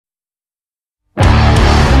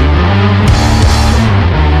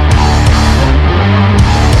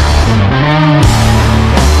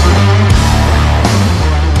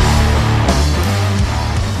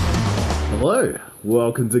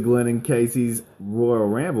welcome to Glenn and Casey's Royal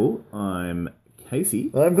Ramble. I'm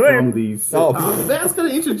Casey. I'm Glenn. I was going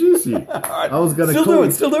to introduce you. I was going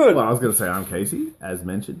to Still do it. Well, I was going to say I'm Casey, as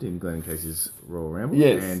mentioned in Glenn and Casey's Royal Ramble.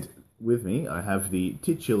 Yes. And with me, I have the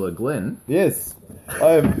titular Glenn. Yes. I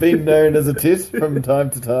have been known as a tit from time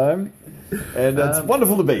to time. And it's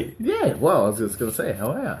wonderful to be. Yeah, well, I was just going to say,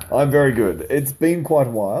 how are you? I'm very good. It's been quite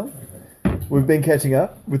a while. We've been catching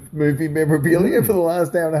up with movie memorabilia for the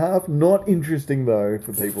last hour and a half. Not interesting, though,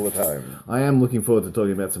 for people at home. I am looking forward to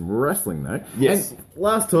talking about some wrestling, though. Yes. And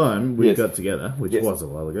last time we got together, which was a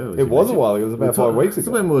while ago. It was a while ago. It was about 5 weeks ago.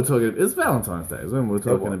 So when we were talking, it was Valentine's Day. It was when we were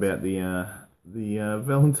talking about the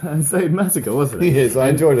Valentine's Day massacre, wasn't it? Yes, I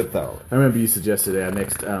enjoyed it thoroughly. I remember you suggested our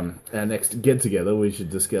next get together. We should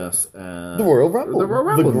discuss the Royal Rumble. The Royal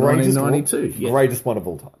Rumble, the greatest 1992. The greatest one of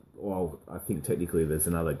all time. Well, I think technically there's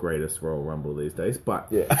another greatest Royal Rumble these days, but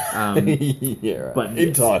yeah, right. But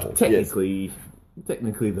entitled technically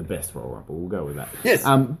the best Royal Rumble. We'll go with that. Yes.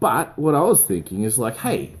 But what I was thinking is like,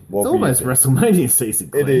 hey, it's almost WrestleMania season.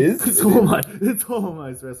 Glenn. It is. It's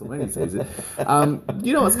almost WrestleMania season.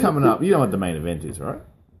 You know what's coming up? You know what the main event is, right?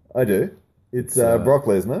 I do. It's Brock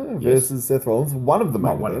Lesnar versus Seth Rollins. One of the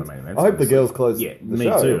main events. I hope the girls close the show. Me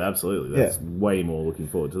too, absolutely. That's way more looking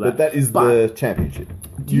forward to that. But that is the championship.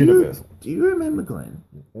 Universal. Do you remember, Glenn?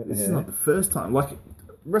 This is not the first time. Like,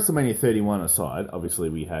 WrestleMania 31 aside, obviously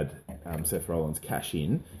we had Seth Rollins cash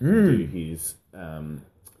in, do his...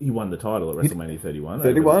 he won the title at WrestleMania 31.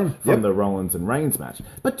 31, from the Rollins and Reigns match.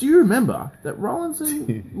 But do you remember that Rollins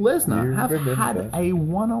and Lesnar have had a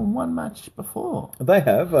one-on-one match before? They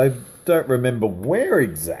have. I don't remember where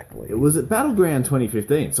exactly. It was at Battleground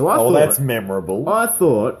 2015. So I thought... that's memorable. I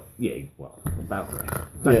thought... Yeah, well, Battleground.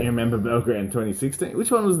 Don't you remember Battleground 2016? Which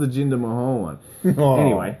one was the Jinder Mahal one?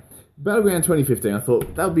 Anyway... Battleground 2015, I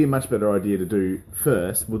thought that would be a much better idea to do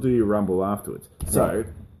first. We'll do your Rumble afterwards. So,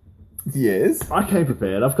 yes, I came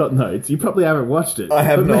prepared. I've got notes. You probably haven't watched it. I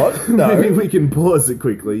have not. No. Maybe we can pause it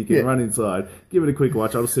quickly. You can run inside, give it a quick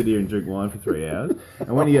watch. I'll sit here and drink wine for 3 hours.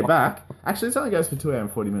 And when you get back, actually, this only goes for 2 hours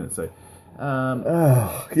and 40 minutes. So,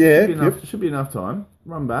 should be enough time.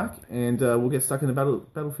 Run back, and we'll get stuck into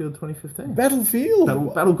Battlefield 2015. Battleground.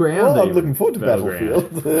 Well, I'm looking forward to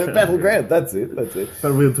Battlefield. Battleground. That's it.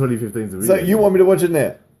 Battlefield 2015 is a video. So you want me to watch it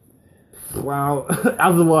now? Well,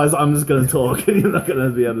 otherwise I'm just going to talk, and you're not going to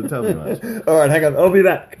be able to tell me much. All right, hang on. I'll be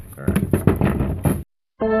back. All right.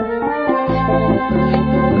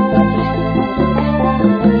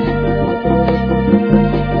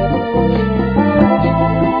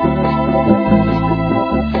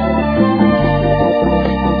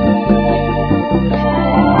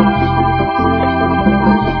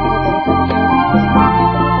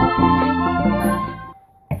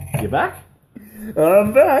 Back?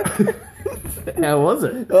 I'm back. How was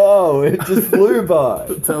it? Oh, it just flew by.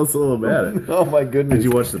 Tell us all about it. Oh my goodness. Did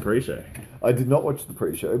you watch the pre-show? I did not watch the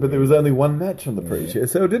pre-show, but there was only one match on the pre-show,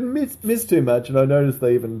 so I didn't miss too much, and I noticed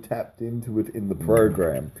they even tapped into it in the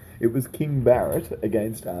program. It was King Barrett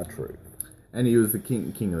against R-Truth. And he was the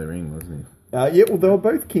king of the ring, wasn't he? Yeah, well, they were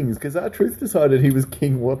both kings, because R-Truth decided he was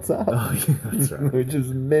King What's Up. Oh, yeah, that's right. Which is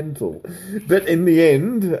mental. But in the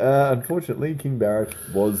end, unfortunately, King Barrett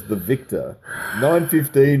was the victor.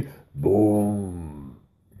 9:15, boom.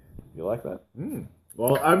 You like that?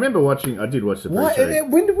 Well, I remember I did watch the pre-show.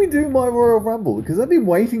 When did we do my Royal Rumble? Because I've been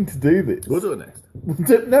waiting to do this. We'll do it next.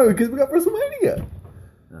 No, because we got WrestleMania.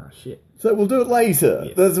 Oh, shit. So we'll do it later.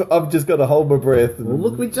 Yes. I've just got to hold my breath. Well,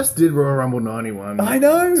 look, we just did Royal Rumble 91. I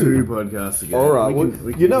know. 2 podcasts ago. All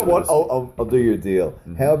right. You know what? I'll do you a deal.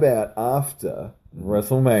 Mm-hmm. How about after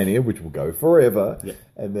WrestleMania, which will go forever,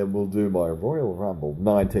 and then we'll do my Royal Rumble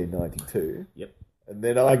 1992. Yep. And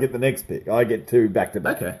then I get the next pick. I get 2 back to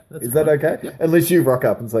back. Okay. Is that okay? Yep. Unless you rock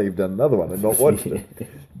up and say you've done another one and not watched it.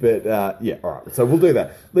 But, all right. So we'll do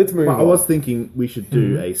that. Let's move on. I was thinking we should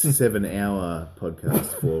do a 7-hour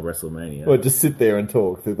podcast for WrestleMania. Well, just sit there and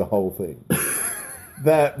talk through the whole thing.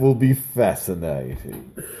 That will be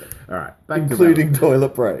fascinating. All right. Including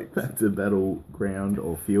toilet breaks. Back to Battleground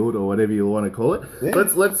or Field or whatever you want to call it. Yeah.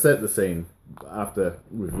 Let's set the scene. After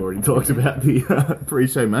we've already talked about the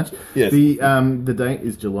pre-show match. Yes. The date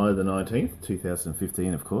is July the 19th,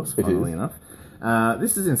 2015, of course, funnily enough.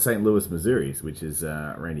 This is in St. Louis, Missouri, which is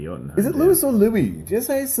Randy Orton. Is it Louis or Louis? Do you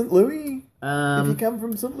say St. Louis? If you come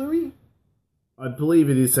from St. Louis? I believe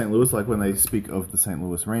it is St. Louis, like when they speak of the St.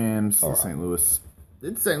 Louis Rams, St. Louis...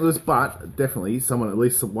 It's St. Louis, but definitely at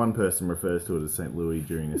least one person refers to it as St. Louis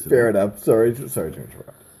during this event. Fair enough. Sorry to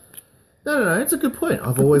interrupt. No, it's a good point.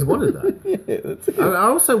 I've always wondered that. Yeah, that's it. I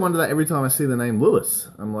also wonder that every time I see the name Lewis.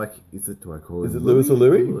 I'm like, do I call Is him it Lewis or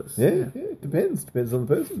Louis? Lewis. Yeah, it depends. Depends on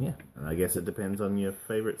the person. Yeah, and I guess it depends on your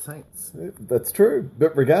favourite saints. That's true.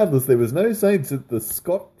 But regardless, there was no Saints at the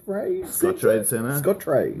Scottrade Centre.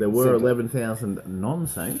 Scottrade. There were Centre. 11,000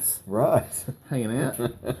 non-saints Right. hanging out.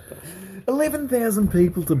 11,000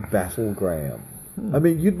 people to Battleground. I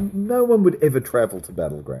mean, no one would ever travel to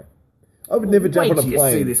Battleground. I would never jump Wait on a till you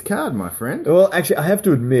plane. see this card, my friend. Well, actually, I have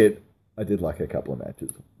to admit, I did like a couple of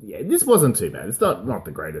matches. Yeah, this wasn't too bad. It's not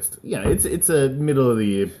the greatest. Yeah, it's a middle of the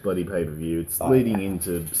year bloody pay-per-view. It's leading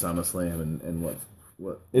into SummerSlam and what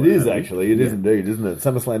It is have you. actually. It is indeed, isn't it?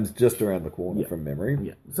 SummerSlam's just around the corner from memory.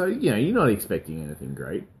 Yeah. So, you're not expecting anything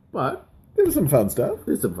great, but There was some fun stuff.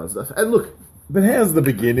 there's some fun stuff. And look, But how's the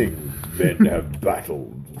beginning? Men have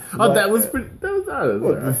battled. that was What,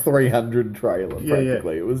 the 300 trailer, Yeah.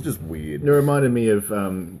 practically. It was just weird. It reminded me of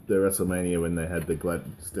the WrestleMania when they had the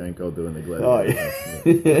Stone Cold doing the Gladiator. Oh,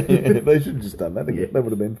 yeah. They should have just done that again. Yeah. That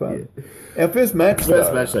would have been fun. Our first match,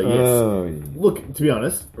 First match, though, yes. Oh, yeah. Look, to be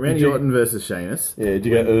honest, Randy Orton versus Sheamus. Yeah, did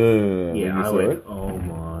you go, when Yeah, you I saw went, it? oh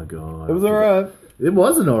my god. It was alright. It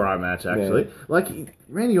was an alright match, actually. Yeah. Like,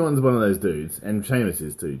 Randy Orton's one of those dudes, and Sheamus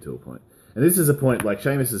is too, to a point. And this is a point, like,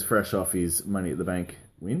 Sheamus is fresh off his Money at the Bank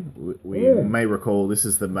win. We may recall this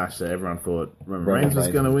is the match that everyone thought Roman Reigns was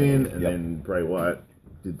going to win, and then Bray Wyatt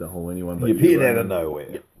did the whole anyone. He appeared out of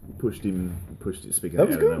nowhere. Yep. Pushed him, speaking That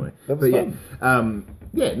was out good. of nowhere. That was but fun.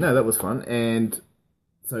 that was fun. And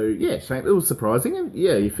so, it was surprising. And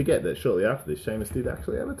you forget that shortly after this, Sheamus did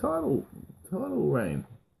actually have a title reign.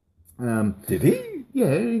 Did he?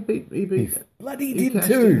 Yeah, he beat Bloody he did cashed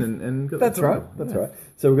too. in and got That's the right. title. That's right.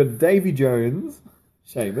 So we've got Davy Jones,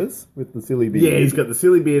 Sheamus with the silly beard. Yeah, he's got the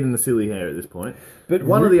silly beard and the silly hair at this point. But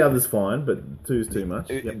One of the others fine, but two's too much.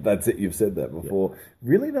 Yep. That's it. You've said that before.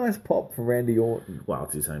 Really nice pop for Randy Orton. Well,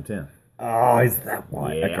 it's his hometown. Oh, is that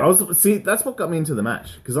why? Yeah, Okay. that's what got me into the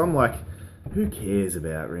match because I'm like, who cares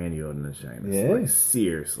about Randy Orton and Sheamus? Yeah. Like,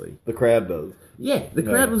 seriously. The crowd does. Yeah, the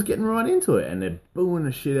crowd was getting right into it, and they're booing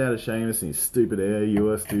the shit out of Sheamus and his stupid hair. You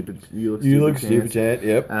look stupid. You look stupid, chance. chant.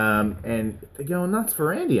 Yep. And they're going nuts for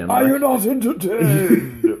Randy. I'm Are like, you not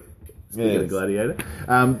entertained? Speaking of Gladiator.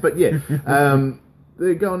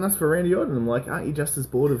 They're going nuts for Randy Orton. I'm like, aren't you just as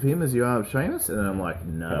bored of him as you are of Sheamus? And then I'm like,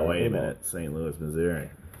 no, wait a minute. St. Louis, Missouri.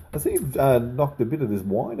 I see you've knocked a bit of this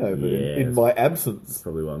wine over in my absence.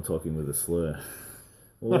 Probably why I'm talking with a slur.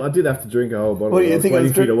 Well, I did have to drink a whole bottle. Well, I was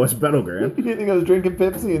waiting for you to watch Battleground. You think I was drinking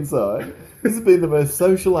Pepsi inside? This has been the most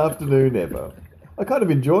social afternoon ever. I kind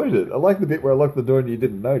of enjoyed it. I like the bit where I locked the door and you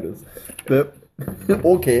didn't notice. But,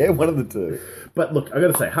 or care, one of the two. But look, I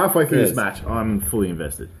got to say, halfway through Yes. this match, I'm fully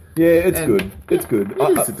invested. Yeah, it's And- good. It's good.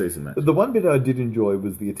 It's a decent match. The one bit I did enjoy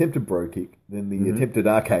was the attempted bro kick, then the attempted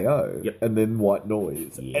RKO, Yep. and then white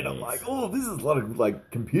noise. And I'm Yes. like, oh, this is a lot of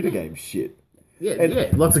like computer game shit. Yeah,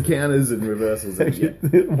 lots of counters and reversals. And, yeah.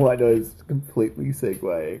 White noise completely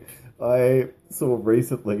segueing. I saw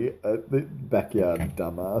recently at the Backyard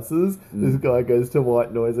Dumbasses, this guy goes to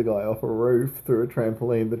white noise a guy off a roof through a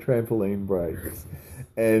trampoline. The trampoline breaks.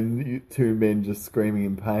 And two men just screaming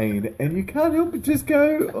in pain. And you can't help but just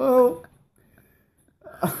go, well...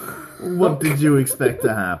 What did you expect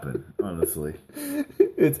to happen, honestly?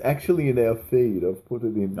 It's actually in our feed. I've put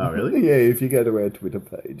it in. Oh, really? Yeah, if you go to our Twitter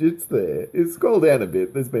page, it's there. Scroll down a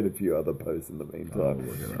bit. There's been a few other posts in the meantime.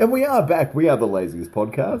 look it up. And we are back. We are the laziest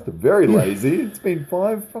podcast. Very lazy. It's been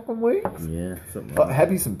 5 fucking weeks. Yeah, something But like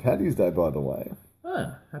happy St. Patty's Day, by the way.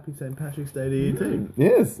 that. Happy St. Patrick's Day to you, too.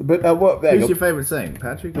 Yes, but what? Who's your favourite saint,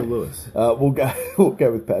 Patrick or Lewis? We'll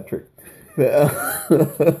go with Patrick. But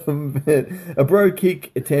a bro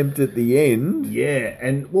kick attempt at the end. Yeah,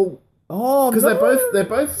 and, well... Oh, Because no. they're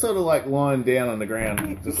both sort of like lying down on the ground.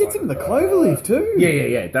 He gets him in the cloverleaf too.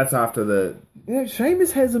 Yeah. That's after the... Yeah,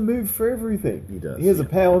 Sheamus has a move for everything. He does, He has a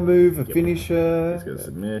power move, a finisher. He's got a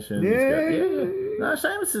submission. Yeah. No,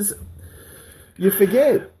 Sheamus is... You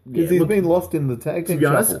forget because he's look, been lost in the tag To team be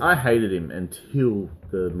honest, shuffle. I hated him until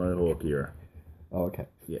the Mohawk era. Oh, okay.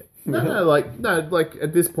 Yeah. No,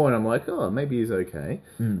 at this point I'm like, oh, maybe he's okay.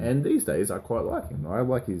 And these days I quite like him. I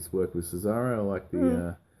like his work with Cesaro. I like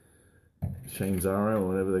the Shane Zaro or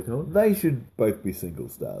whatever they call it. They should both be single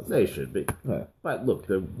stars. They should be. Yeah. But look,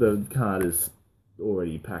 the card is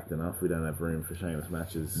already packed enough. We don't have room for Sheamus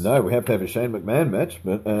matches. No, we have to have a Shane McMahon match,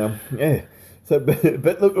 but yeah. So,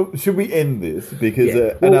 but look, should we end this because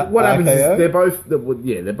Yeah. Well, what happens RKO?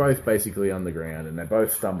 is they're both basically on the ground and they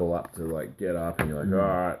both stumble up to like get up and you're like, all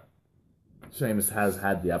right, Sheamus has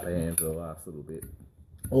had the upper hand for the last little bit.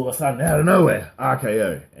 All of a sudden, out of nowhere,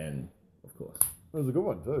 RKO, and of course, It was a good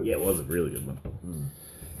one too. yeah, it was a really good one.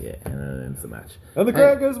 Yeah, and then ends the match. And the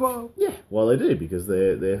crowd goes wild. Yeah, well, they do, because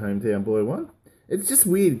their hometown boy won. It's just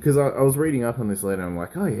weird, because I was reading up on this later, and I'm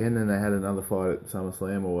like, oh yeah, and then they had another fight at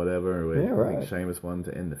SummerSlam or whatever, where I think Sheamus won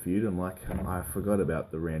to end the feud. I'm like, I forgot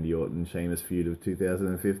about the Randy Orton-Sheamus feud of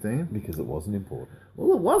 2015. Because it wasn't important.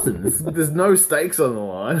 Well, it wasn't. There's no stakes on the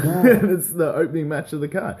line. No. It's the opening match of the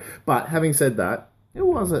card. But having said that, it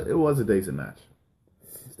was a decent match.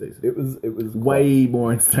 Decent. It was way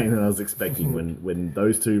more entertaining than I was expecting when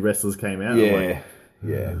those two wrestlers came out.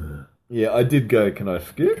 Yeah, I did go, can I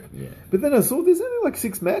skip? Yeah. But then I saw there's only like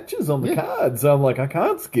 6 matches on the card, so I'm like, I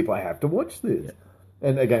can't skip, I have to watch this. Yeah.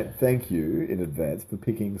 And again, thank you in advance for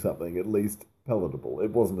picking something at least palatable.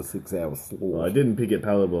 It wasn't a 6-hour slog. Well, I didn't pick it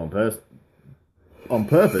palatable on purpose.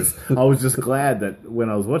 I was just glad that when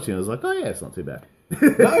I was watching it, I was like, oh yeah, it's not too bad.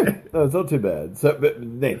 No, it's not too bad. So, but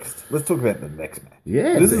next, let's talk about the next match.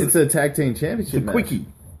 Yeah, it's a tag team championship match. Quickie.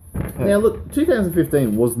 Now look,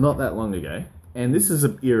 2015 was not that long ago. And this is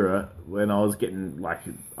an era when I was getting, like,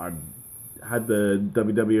 I had the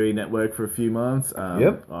WWE Network for a few months.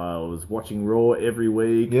 I was watching Raw every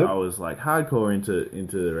week. I was, like, hardcore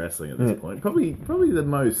into wrestling at this point. Probably the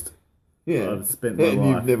most I've spent my life. And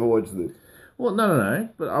you've never watched this? Well, no.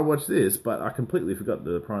 But I watched this, but I completely forgot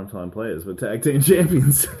the Primetime Players were tag team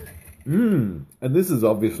champions. And this is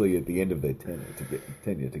obviously at the end of their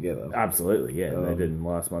tenure together. Absolutely, yeah. They didn't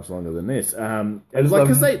last much longer than this.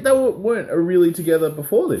 Because they weren't really together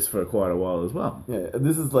before this for quite a while as well. Yeah, and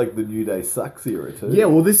this is like the New Day sucks era too. Yeah,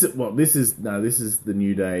 this is the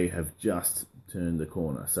New Day have just turned the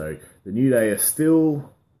corner. So the New Day are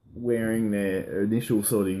still wearing their initial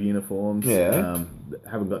sort of uniforms. Yeah.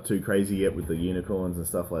 Haven't got too crazy yet with the unicorns and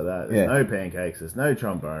stuff like that. There's no pancakes, there's no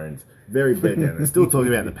trombones. Very bad down. They're still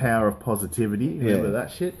talking about the power of positivity. Remember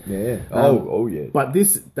that shit? Yeah. Yeah. But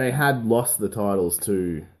they had lost the titles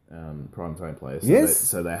to Primetime Players.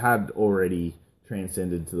 So they had already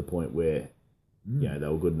transcended to the point where they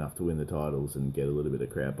were good enough to win the titles and get a little bit of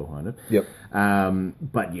crowd behind them. Yep.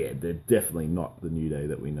 But yeah, they're definitely not the New Day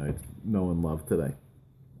that we know and love today.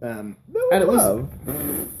 You don't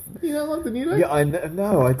love the New Day? Yeah, I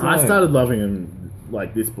don't. I started loving them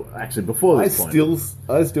like this, actually before this point.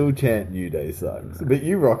 I still chant New Day sucks, but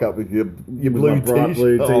you rock up with your blue t-shirt.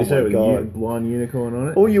 Blue t-shirt with a blind unicorn on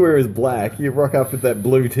it. All you wear is black. You rock up with that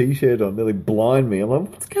blue t-shirt on, nearly blind me. I'm like,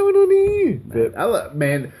 what's going on here? I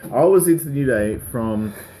was into the New Day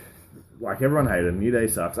from... Like, everyone hated them. New Day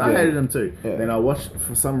sucks. I hated them too. Yeah. Then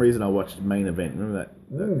for some reason, I watched Main Event. Remember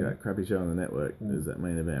that crappy show on the network? There's that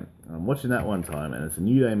Main Event. I'm watching that one time, and it's a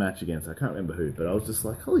New Day match against, I can't remember who, but I was just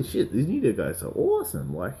like, holy shit, these New Day guys are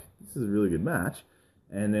awesome. Like, this is a really good match.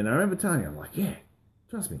 And then I remember telling you, I'm like, yeah,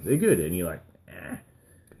 trust me, they're good. And you're like, eh.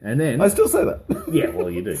 And then... I still say that. Yeah, well,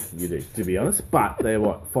 you do, to be honest. But they're,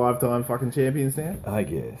 5-time fucking champions now? I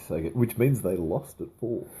guess. Which means they lost at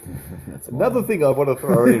 4. Another thing I want to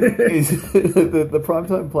throw in is the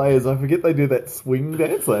Primetime Players, I forget they do that swing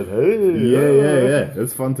dance. Like, hey, yeah.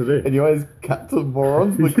 It's fun to do. And you always cut to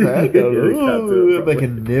morons in the crowd. They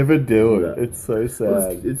can never do it. It's so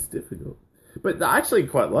sad. It's difficult. But I actually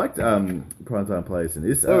quite liked Primetime Players in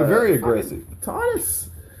this. They were very aggressive. Titus.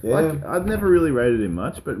 Yeah. Like, I'd never really rated him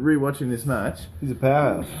much, but rewatching this match... He's a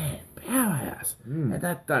powerhouse. Yeah, powerhouse. And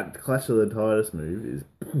that Clash of the Titus move is...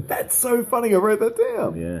 That's so funny, I wrote that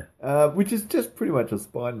down. Yeah. Which is just pretty much a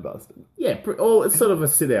spine buster. Yeah, it's sort of a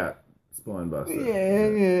sit-out spine buster.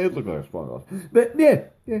 Yeah, it looked like a spine buster. But yeah,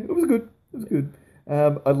 it was good.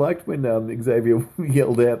 I liked when Xavier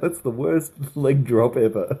yelled out, "That's the worst leg drop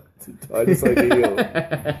ever" to Titus O'Neil.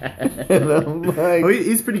 And I'm like... Well,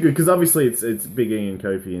 he's pretty good, because obviously it's Big E and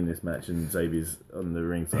Kofi in this match, and Xavier's on the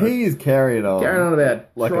ring side. He is carrying on. About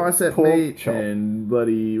like tricep meat and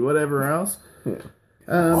bloody whatever else. Yeah.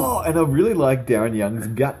 And I really like Darren Young's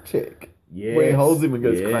gut check. Yes. Where he holds him and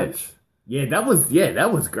goes, crunch. Yeah, that was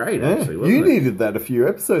great, actually, wasn't it? You needed that a few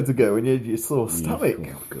episodes ago when you had your sore stomach.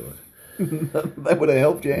 Oh, God. That would have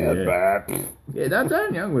helped you out. Yeah,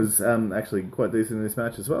 Darren Young was actually quite decent in this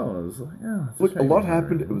match as well. And I was like, look, a lot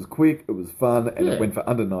happened. It was quick, it was fun, and it went for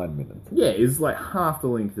under 9 minutes. Yeah, it's like half the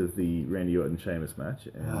length of the Randy Orton Sheamus match.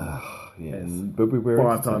 And, but we were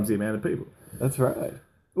 5 times the amount of people. That's right.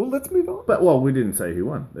 Well, let's move on. But, we didn't say who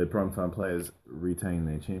won. The Primetime Players retained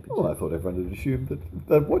their championship. Well, I thought everyone had assumed that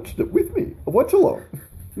they'd watched it with me. A watch-along.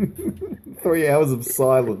 3 hours of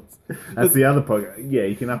silence. That's the other part. Yeah,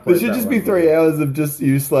 you can upload. There should just be 3 hours of just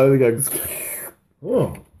you slowly going.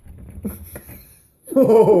 Whoa.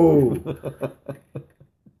 Whoa.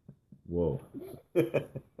 Whoa. And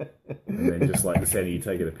then just like the sound of you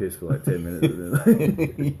taking a piss for like 10 minutes.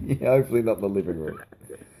 Yeah, hopefully not in the living room.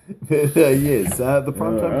 But, yes, the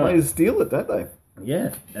Primetime Players steal it, don't they?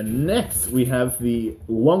 Yeah, and next we have the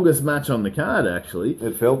longest match on the card, actually.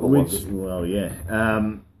 It felt the longest. Well, yeah.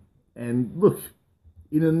 And look,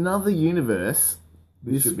 in another universe,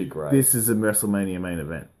 This should be great. This is a WrestleMania main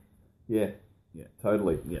event. Yeah. Yeah.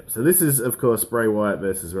 Totally. Yeah. So this is, of course, Bray Wyatt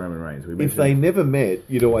versus Roman Reigns. If they never met,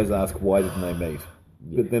 you'd always ask, why didn't they meet?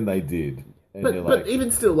 Yeah. But then they did. And but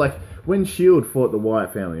even still, like, when S.H.I.E.L.D. fought the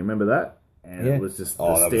Wyatt family, remember that? And it was just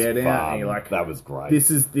the stare down, and you're like, that was great. This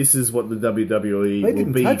is what the WWE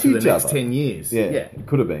will be for the next 10 years. Yeah, it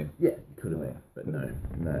could have been. Yeah, it could have been. But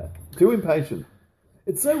no. Too impatient.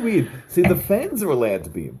 It's so weird. See, the fans are allowed to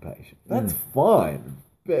be impatient. That's fine.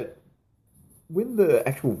 But when the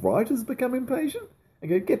actual writers become impatient, they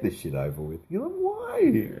go, get this shit over with. You're like, why?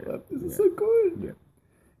 Like, this is so good. Yeah.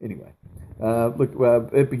 Anyway,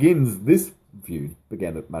 it begins, this feud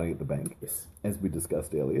began at Money at the Bank. Yes. As we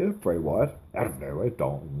discussed earlier, Bray Wyatt, out of nowhere,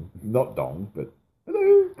 dong. Not dong, but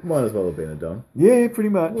hello. Might as well have been a dong. Yeah, pretty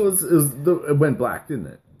much. Well, it went black, didn't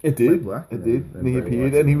it? It did. Went black. It did. And he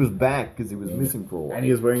appeared, and he was back because he was missing for a while. And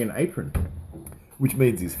he was wearing an apron. Which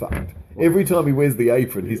means he's fucked. Every time he wears the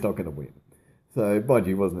apron, he's not going to win. So, mind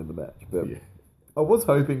you, he wasn't in the match. But I was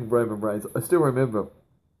hoping Roman Reigns, I still remember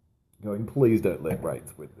going, please don't let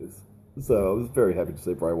Reigns win this. So I was very happy to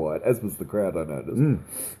see Bray Wyatt, as was the crowd, I noticed.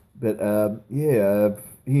 But,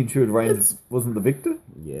 he ensured Reigns wasn't the victor.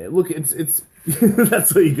 Yeah, look, it's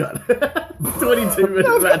that's what you got.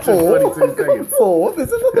 22-minute match in 22 seconds. 4,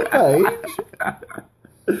 there's another page.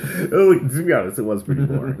 Look, to be honest, it was pretty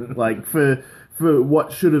boring. Like, for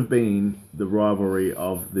what should have been the rivalry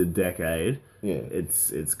of the decade,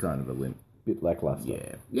 it's kind of a limp. Bit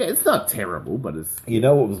lackluster. Yeah, it's not terrible, but it's... You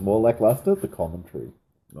know what was more lackluster? The commentary.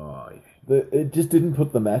 Oh, yeah. It just didn't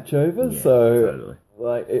put the match over, Totally.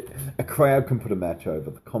 Like, a crowd can put a match over,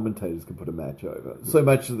 the commentators can put a match over. So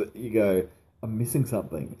much that you go, I'm missing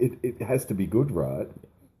something. It has to be good, right?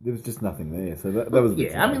 There was just nothing there, so that was a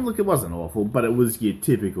bit I mean, look, it wasn't awful, but it was your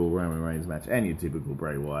typical Roman Reigns match and your typical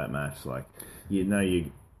Bray Wyatt match. Like,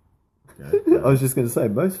 I was just going to say,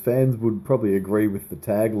 most fans would probably agree with the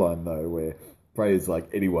tagline, though, where Bray is like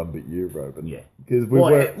anyone but you, Roman. Yeah. Because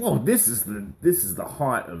this is the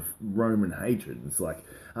height of Roman hatred. It's like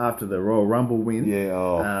after the Royal Rumble win.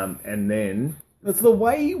 Yeah. And then... It's the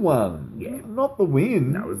way he won. Yeah. Not the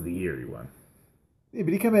win. That was the year he won. Yeah,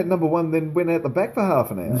 but he came out number 1, then went out the back for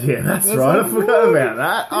half an hour. Yeah, that's right. I forgot about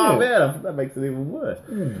that. Oh, man, that makes it even worse.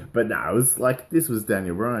 But no, it was like, this was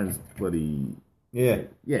Daniel Bryan's bloody... Yeah.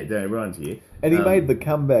 Yeah, Daniel Bryan's year. And he made the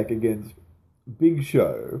comeback against Big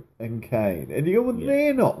Show and Kane. And you go, well,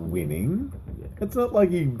 they're not winning. Yeah. It's not like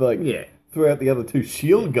he, threw out the other 2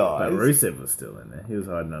 Shield guys. But Rusev was still in there. He was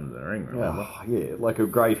hiding under the ring, remember? Oh, yeah, like a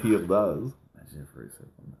great heel does. Imagine if Rusev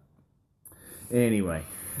won that. Anyway,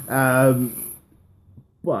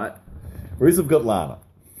 but... Rusev got Lana.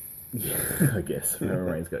 Yeah, I guess. Roman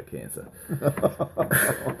Reigns got cancer.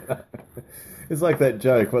 It's like that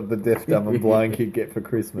joke, what the deaf, dumb, and blind kid get for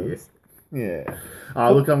Christmas. Yeah.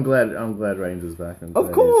 Oh, look, I'm glad Reigns is back.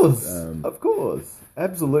 Of course.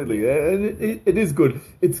 Absolutely. And it is good.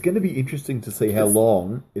 It's going to be interesting to see how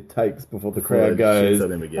long it takes before the crowd goes,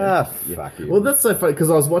 fuck you. Well, that's so funny, because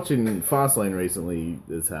I was watching Fastlane recently.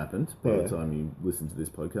 This happened by the time you listen to this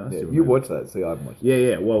podcast. Yeah, you watch that. See, I haven't watched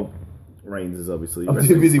it. Yeah. Well, Reigns is obviously... I'm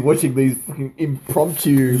too busy watching these fucking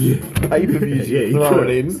impromptu pay-per-views you throw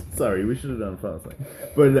it in. Sorry, we should have done Fastlane.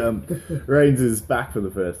 But Reigns is back for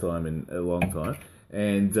the first time in a long time.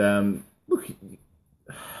 And look,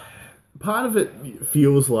 part of it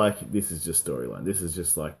feels like this is just storyline. This is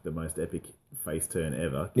just like the most epic face turn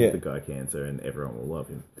ever. Give the guy cancer and everyone will love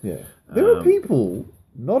him. Yeah. There are people...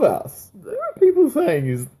 Not us. There are people saying,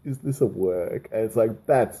 "Is this a work?" And it's like,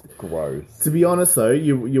 that's gross. To be honest, though,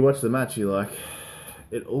 you watch the match, you're like,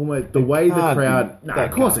 it almost the way the crowd. No,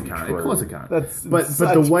 of course it can't. Of course it can't. But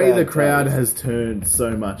the way the crowd has turned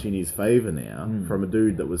so much in his favor now, from a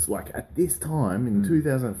dude that was like at this time in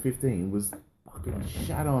 2015 was fucking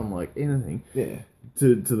shut on like anything. Yeah.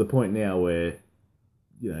 To the point now where,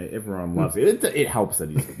 you know, everyone loves it. It helps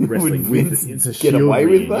that he's wrestling with it. It's a get away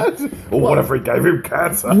with that? Or what if we gave him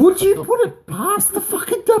cancer? Would you put it past the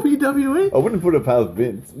fucking WWE? I wouldn't put it past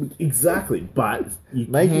Vince. Exactly, but you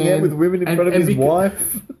making out with women in front of his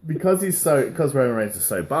wife. Because Roman Reigns is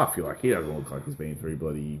so buff, you're like, he doesn't look like he's been through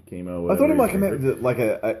bloody chemo. I thought he might come out with like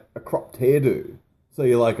a cropped hairdo. So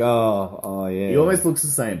you're like, oh yeah. He almost looks the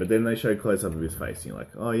same, but then they show close up of his face, and you're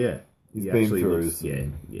like, oh yeah. He's been through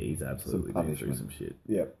he's absolutely been through some shit.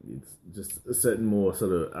 Yeah. It's just a certain more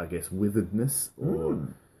sort of, I guess, witheredness or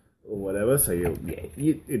whatever. So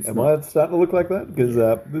it's I starting to look like that? Because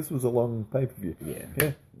this was a long pay-per-view.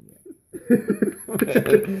 Yeah.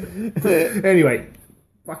 Anyway,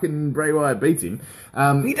 fucking Bray Wyatt beats him.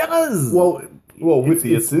 He does! Well, with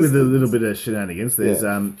the assist. With a little bit of shenanigans. There's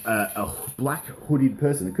a black hooded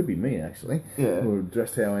person, it could be me actually, or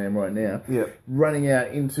dressed how I am right now, running out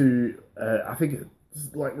into, I think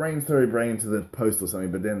it's like Reigns throw Bray into the post or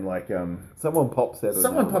something, but then like... someone pops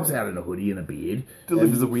out in a hoodie and a beard.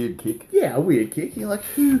 Delivers a weird kick. Yeah, a weird kick. You're like,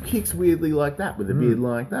 who kicks weirdly like that with a beard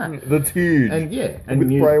like that? That's huge. And with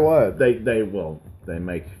Bray Wyatt.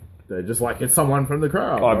 They're just like, it's someone from the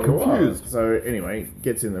crowd. I'm confused. So anyway,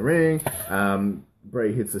 gets in the ring.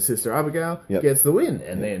 Bray hits the Sister Abigail, gets the win,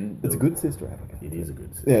 and then... It's a good Sister Abigail. It is a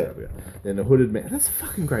good Sister Abigail. Then the hooded man... That's a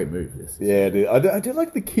fucking great move, this. Yeah, dude. I do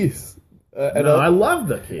like the kiss. I love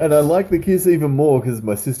the kiss. And I like the kiss even more because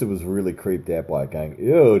my sister was really creeped out by it, going,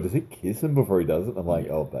 ew, does he kiss him before he does it? I'm like,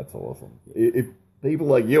 oh, that's awesome. If people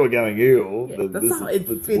like you are going, ew,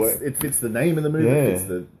 it fits the name of the movie, it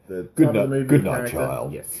fits the good night, movie, good night,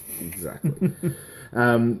 child. Yes, exactly.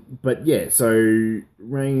 But yeah, so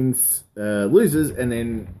Reigns loses, and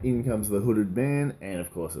then in comes the hooded man, and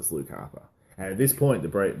of course it's Luke Harper. And at this point,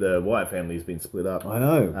 the Wyatt family has been split up. I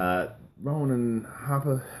know. Rowan and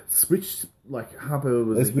Harper switched, like Harper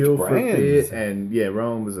was a heel for a bit, and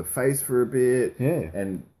Rowan was a face for a bit. Yeah.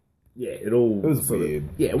 And it was weird.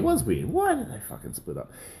 It was weird. Why did they fucking split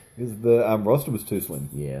up? Because the roster was too slim.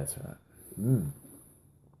 Yeah, that's right.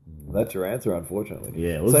 That's your answer, unfortunately.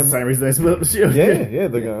 Yeah, it was the same reason they split up the Shield. Yeah,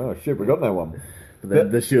 they're going, oh shit, we got no one.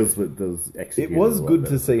 But the Shield split was executed. It was good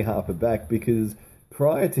to see Harper back because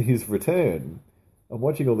prior to his return, I'm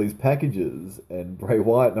watching all these packages and Bray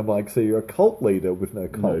Wyatt, and I'm like, so you're a cult leader with no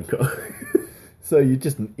cult. So you're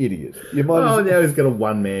just an idiot. You might now he's got a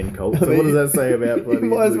one-man cult. So what does that say about bloody...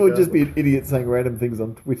 You might as well just be an idiot saying random things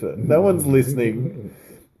on Twitter. No one's listening.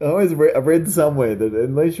 I read somewhere that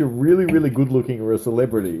unless you're really, really good-looking or a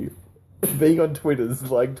celebrity, being on Twitter is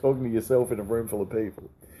like talking to yourself in a room full of people.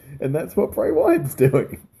 And that's what Bray Wyatt's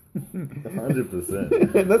doing.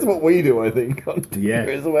 100%. And that's what we do, I think, on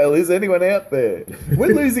Twitter as well. Is anyone out there?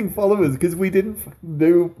 We're losing followers because we didn't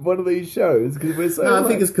do one of these shows because we're so... No, I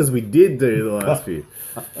think it's because we did do the last few.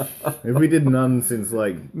 If we did none since,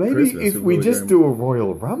 like, maybe Christmas, if we just do a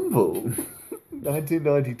Royal Rumble...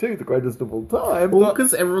 1992, the greatest of all time. Well,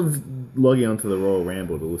 because everyone's logging onto the Royal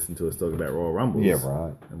Rumble to listen to us talk about Royal Rumbles. Yeah,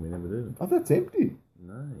 right. And we never do. Oh, that's empty.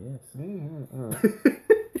 No, yes. Yeah, all right.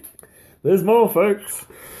 There's more, folks.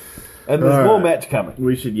 And there's more match coming.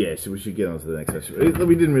 We should get on to the next match.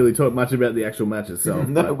 We didn't really talk much about the actual match itself.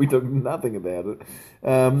 No, we talked nothing about it.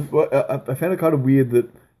 I found it kind of weird that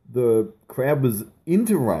the crowd was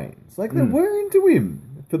into Reigns. Like, they were into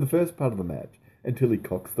him for the first part of the match until he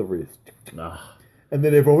cocks the wrist. And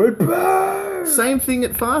then everyone went, boo! Same thing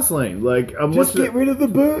at Fastlane. Like, just get rid of the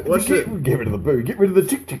boo. Get rid of the boo. Get rid of the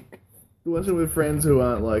tick. Watching with friends who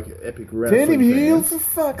aren't like epic wrestling Turn him heel, fans. for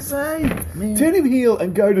fuck's sake. Man. Turn him heel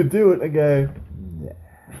and go to do it and go, nah.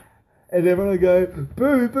 And everyone will go,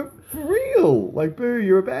 boo, but for real. Like, boo,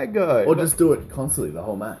 you're a bad guy. Or just do it constantly, the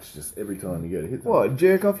whole match, just every time you go to hit them. What,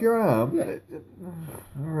 jerk off your arm? Yeah.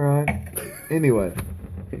 Alright. Anyway,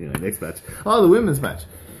 next match. Oh, the women's match.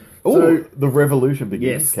 Oh, so, the revolution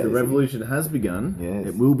begins. Yes, Casey. The revolution has begun. Yes.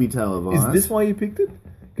 It will be televised. Is this why you picked it?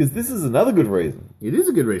 Because this is another good reason. It is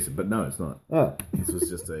a good reason, but no, it's not. Oh. This was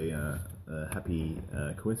just a happy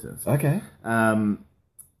coincidence. Okay.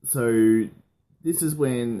 So this is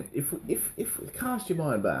when, if cast your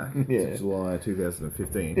mind back to July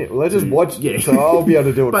 2015. Yeah, well, I just watched it, so I'll be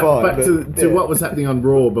able to do it fine. But to what was happening on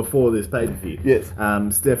Raw before this pay-per-view. Yes.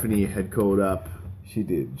 Stephanie had called up... She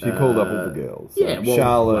did. She called up all the girls. So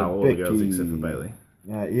Charlotte, all Becky... the girls except for Bayley.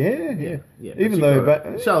 Yeah. Even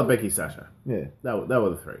though... Charlotte, Becky, Sasha. Yeah. That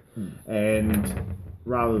were the three. And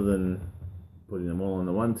rather than putting them all on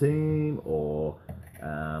the one team or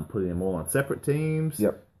putting them all on separate teams,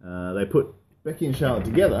 they put Becky and Charlotte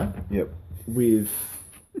together with...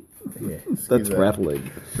 That's rattling.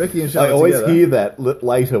 Becky and Charlotte I always together. hear that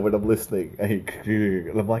later when I'm listening. And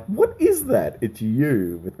I'm like, what is that? It's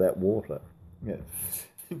you with that water. Yeah.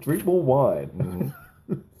 Drink more wine.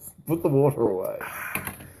 Put the water away.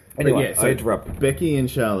 Anyway, I interrupted. Becky and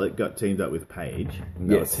Charlotte got teamed up with Paige. And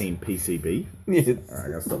they were Team PCB. Yes. Alright,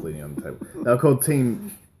 I'm going to stop leaning on the table. They were called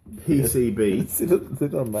Team PCB.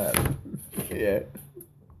 Sit on that. Yeah.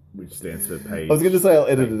 Which stands for Paige. I was going to say I'll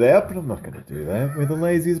edit it out, but I'm not going to do that. We're the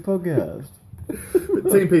laziest podcast.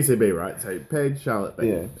 But Team PCB, right? So Paige, Charlotte, Becky.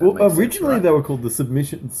 Yeah. Well, originally they were called the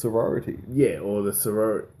Submission Sorority. Yeah, or the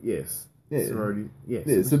sorority. Yes. Yeah. Sorority.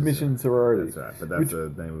 Yeah, Submission Sorority. That's right, but that's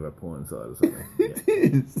the name of a porn site or something. It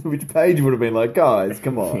is. Which Paige would have been like, guys,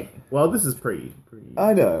 come on. Well, this is pre.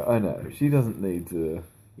 I know. She doesn't need to...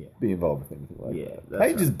 be involved with anything like that. that's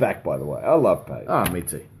Paige is back, by the way. I love Paige. Oh, me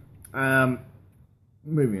too.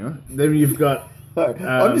 Moving on. Then you've got...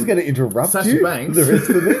 I'm just going to interrupt Sasha you Banks. for the rest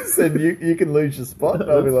of this, and you can lose your spot.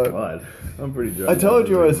 And I'll be like, fine. I'm pretty drunk. I told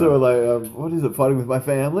you I saw, like, what is it, Fighting with My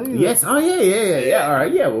Family? Yes. Oh, yeah. All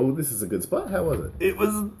right. Yeah, well, this is a good spot. How was it? It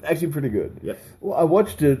was actually pretty good. Yep. Well, I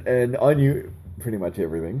watched it, and I knew pretty much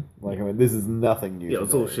everything. Like, I mean, this is nothing new. Yeah,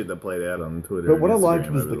 it's all shit that played out on Twitter. But what I and liked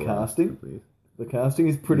Instagram was over the last casting. couple of years. The casting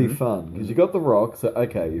is pretty fun because you got The Rock. So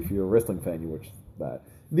okay, if you're a wrestling fan, you watch that.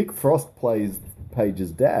 Nick Frost plays Paige's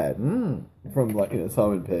dad from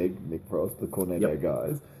Simon Pegg, Nick Frost, the Cornetto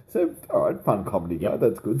guys. So all right, fun comedy guy.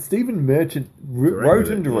 That's good. Stephen Merchant wrote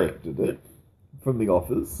and directed it from The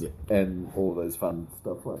Office and all those fun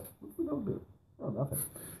stuff. Like what's the dog do? Oh, nothing.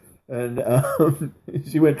 And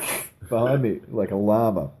she went behind me like a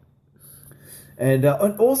llama. And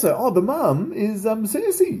also, the mum is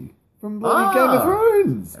Cersei. From bloody Game of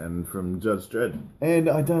Thrones. And from Judge Dredd. And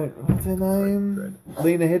what's her name?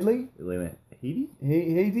 Lena Headey? Lena Headey?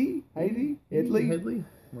 Headey? Headley? Headley?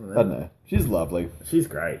 I don't know. She's lovely. She's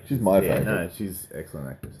great. She's my favourite. No, she's an excellent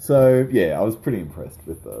actress. So, yeah, I was pretty impressed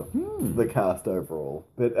with the cast overall.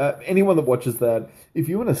 But anyone that watches that, if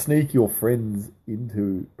you want to sneak your friends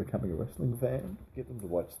into becoming a wrestling fan, get them to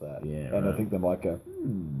watch that. Yeah, and I think they might go,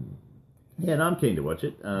 Yeah, and I'm keen to watch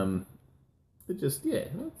it. But just,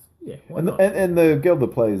 why and not? the girl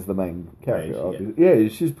that plays the main character,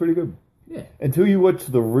 Paige, she's pretty good. Yeah. Until you watch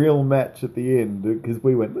the real match at the end, because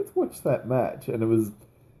we went, let's watch that match, and it was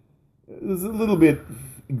a little bit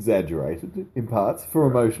exaggerated in parts for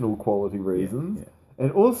emotional quality reasons,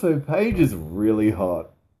 and also Paige is really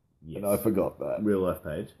hot, and I forgot that. Real life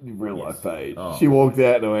Paige. Real life Paige. Oh. She walked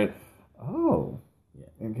out and I went, oh,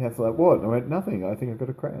 and Kath's like, what? And I went, nothing. I think I got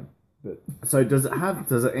a cramp. But so does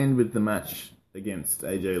it end with the match against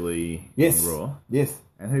AJ Lee on Raw? Yes.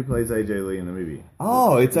 And who plays AJ Lee in the movie?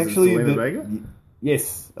 Oh, it's actually Zelina Vega?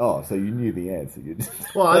 Yes. Oh, so you knew the answer.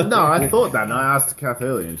 Well, no, I thought that, and I asked Kath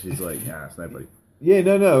earlier, and she's like, "Yeah, it's nobody." Yeah,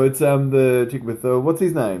 no, it's the chick with what's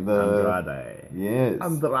his name? Andrade. Yes.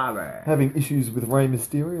 Andrade. Having issues with Rey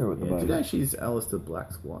Mysterio at the moment. Do you know she's Aleister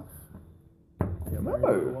Black's wife?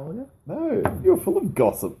 No, you're full of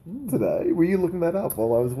gossip today. Were you looking that up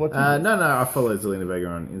while I was watching? No, I follow Zelina Vega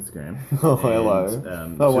on Instagram. Oh, hello.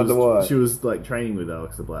 I wonder why. She was like training with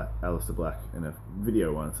Aleister Black in a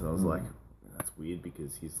video once, and I was like, that's weird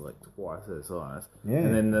because he's like twice her size. Yeah.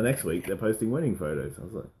 And then the next week they're posting wedding photos. I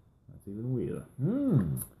was like, that's even weirder.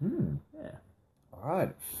 Yeah. All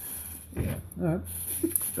right. Yeah. All right.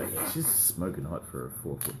 But yeah, she's smoking hot for a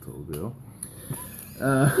 4 foot tall girl.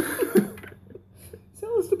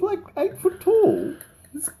 Aleister Black, 8 foot tall.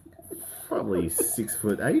 It's probably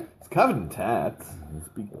 6'8". It's covered in tats. He's a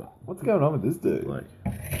big one. What's going on with this dude?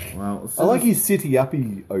 I like his City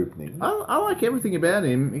Uppy opening. I like everything about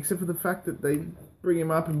him except for the fact that they bring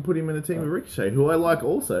him up and put him in a team with Ricochet, who I like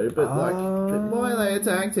also. But why are they a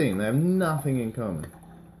tag team? They have nothing in common.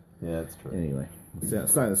 Yeah, that's true. Anyway, it's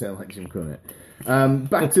starting to sound like Jim Cornette.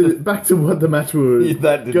 Back to what the match we were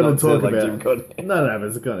going to talk about. Jim Cornette. No, but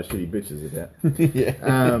it's the kind of shitty bitches about.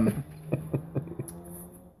 Yeah.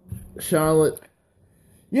 Charlotte.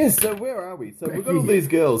 Yes. So where are we? So we've got all these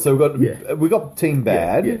girls. So we got Team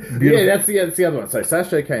Bad. Yeah, that's the other one. So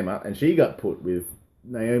Sasha came up and she got put with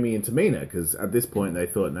Naomi and Tamina because at this point they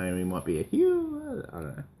thought Naomi might be a heel. I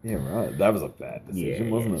don't know. Yeah, right. That was a bad decision,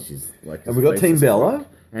 wasn't it? She's like, and we got Team Bella.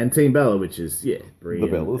 And Team Bella, which is, Brie the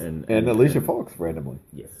Bellas. And Alicia Fox, randomly.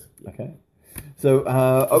 Yes. Okay. So,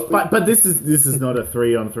 but this is not a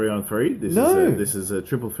 3-on-3-on-3. This is a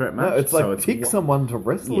triple threat match. No, it's like pick someone to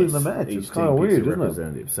wrestle in the match. It's kind of weird,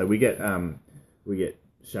 isn't it? So we get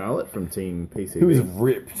Charlotte from Team PCB, who is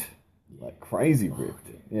ripped, like crazy ripped.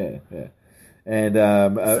 Yeah. And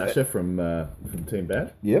Sasha from Team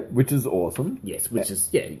Bad. Yep, which is awesome. Yes, which is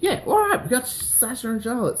all right. We got Sasha and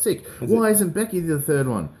Charlotte. Sick. Why isn't Becky the third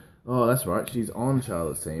one? Oh, that's right. She's on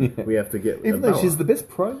Charlotte's team. Yeah. We have to get even though she's the best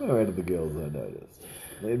promo out of the girls. I noticed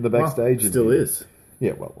in the backstage. Still is.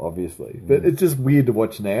 Yeah, well, obviously, but it's just weird to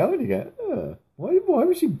watch now, and you go, why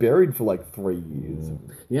was she buried for like 3 years?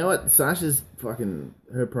 You know what? Sasha's fucking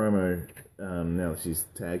her promo. Now that she's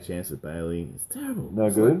tag champs with Bailey, it's terrible. No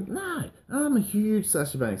good? Like, no, I'm a huge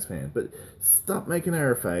Sasha Banks fan, but stop making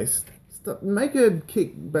her a face. Make her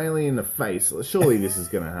kick Bailey in the face. Surely this is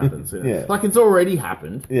going to happen soon. Yeah. Like, it's already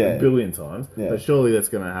happened Yeah. a billion times, Yeah. but surely that's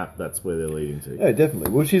going to happen. That's where they're leading to. Yeah,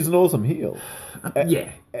 definitely. Well, she's an awesome heel.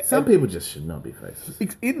 Some people just should not be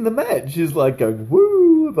faces. In the match, she's like going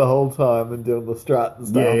woo the whole time and doing the strut and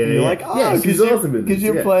stuff. Yeah, and you're like, yeah, she's awesome in this, because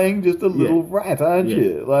you're yeah. playing just a little rat, aren't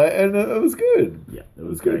you? Like, and it was good. Yeah, it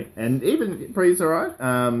was great. And even Bree's alright.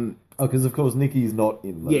 Because of course Nikki's not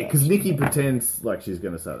in the Yeah, match. because Nikki pretends like she's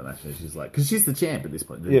going to start the match, and she's like, because she's the champ at this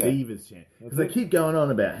point, the Yeah. Divas champ. Because they keep going on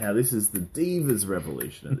about how this is the Divas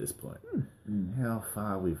revolution at this point. How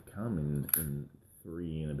far we've come in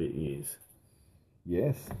 3 and a bit years.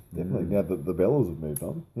 Yes, definitely. Now that the Bellas have moved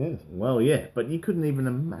on, yes. Well, yeah, but you couldn't even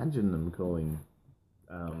imagine them calling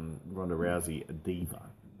Ronda Rousey a diva.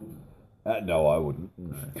 No, I wouldn't.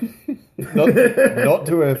 not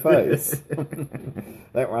to her face.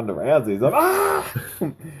 That Ronda Rousey's like,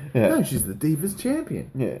 yeah. No, she's the Divas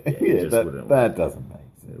champion. Yeah, it just wouldn't work. that doesn't make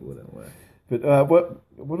sense. It wouldn't work. But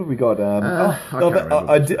what have we got? I can't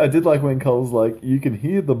remember. I did like when Cole's like, you can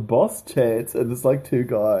hear the boss chants, and it's like 2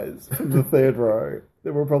 guys in the third row. They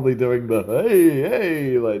were probably doing the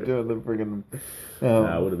hey, like doing the friggin'.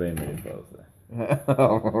 It would have been me if I was there.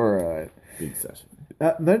 All right. Big session.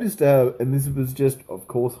 Noticed, and this was just, of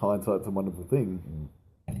course, hindsight's a wonderful thing.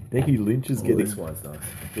 Becky Lynch is getting. This one's nice.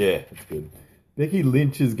 Yeah, it's good. Becky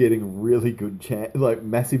Lynch is getting really good like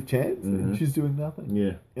massive chance, and she's doing nothing.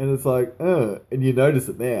 Yeah. And it's like, and you notice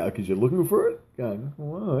it now because you're looking for it, going,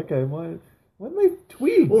 "Wow, okay, why don't they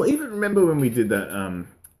twig?" Well, even remember when we did that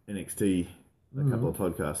NXT a couple of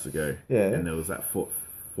podcasts ago, Yeah. and there was that four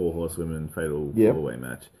horsewomen fatal Yep. four-way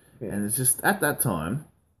match, Yeah. and it's just at that time,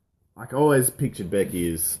 like I always pictured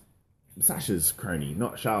Becky as Sasha's crony,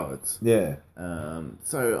 not Charlotte's. Yeah,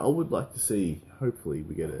 So I would like to see. Hopefully,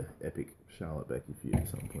 we get an epic Charlotte Becky feud at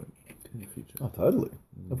some point in the future. oh, totally,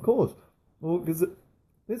 of course. Well, because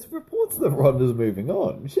there's reports that Ronda's moving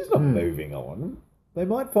on. She's not moving on. They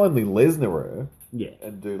might finally Lesnar her Yeah,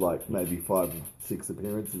 and do like maybe 5 or 6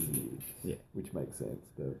 appearances a year. yeah. Which makes sense,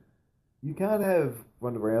 but you can't have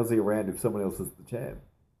Ronda Rousey around if someone else is the champ.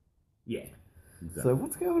 Yeah. Exactly. So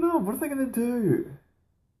what's going on? What are they going to do?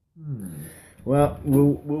 Well,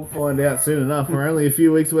 we'll find out soon enough. We're only a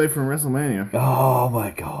few weeks away from WrestleMania. Oh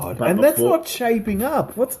my god! But and that's before- not shaping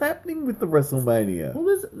up. What's happening with the WrestleMania? Well,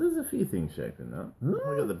 there's a few things shaping up. We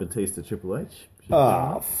got the Batista Triple H.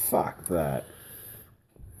 Ah, fuck that.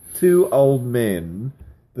 2 old men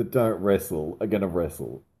that don't wrestle are going to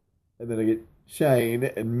wrestle, and then I get Shane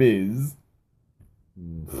and Miz.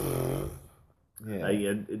 Yeah.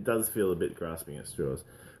 It does feel a bit grasping at straws,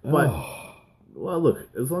 but well, look,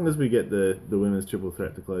 as long as we get the women's triple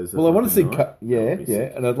threat to close. Well, I want to see, yeah,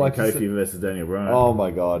 and I'd like to Kofi see. versus Daniel Bryan. Oh my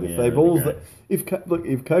god! If Yeah, they that'd be balls, great. if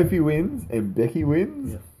Kofi wins and Becky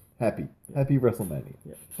wins, happy WrestleMania,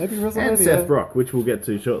 happy WrestleMania, And Seth Brock, which we'll get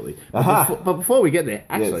to shortly. Aha. But before we get there,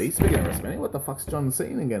 actually, Yes. speaking of WrestleMania, what the fuck's John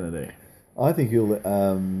Cena going to do? I think he'll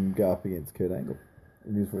go up against Kurt Angle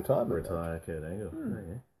in his retirement. Retire Kurt Angle. Oh,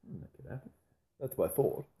 yeah. That could happen. That's my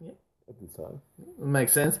thought. Yeah. At this time,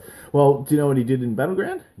 Makes sense. Well, do you know what he did in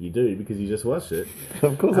Battleground? You do, because you just watched it.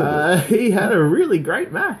 of course I He had a really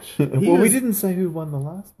great match. did. He Well, we was- didn't say who won the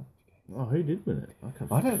last match. Oh, who did win it?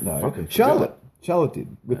 I don't know. Fucking Charlotte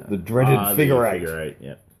did with the dreaded figure eight. Figure eight,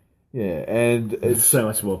 yeah. Yeah, and It's so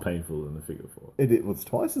much more painful than the figure four. it was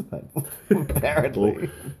twice as painful. Apparently,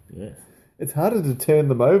 Yes, it's harder to turn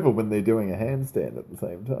them over when they're doing a handstand at the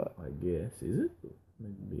same time. I guess. Is it?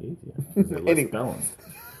 Maybe it'd be easier. 'Cause they're less Anyway. balanced.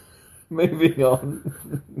 Moving on.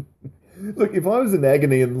 Look, if I was in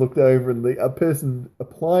agony and looked over and a person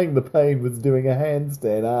applying the pain was doing a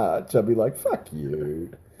handstand arch, I'd be like, fuck you.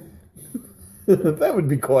 That would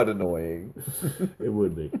be quite annoying. It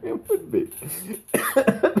would be. It would be.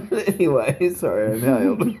 Anyway, sorry, I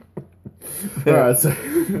inhaled. Alright, so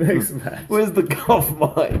next match. Where's the cough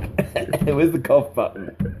mic? Where's the cough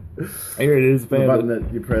button? Here it is, The found button it.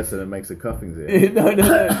 that you press and it makes a coughing sound.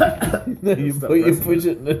 No, you Stop push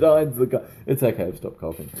pressing it and it hides the cough. It's okay, stop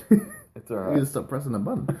coughing. It's You alright. just stop pressing the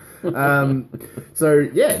button. So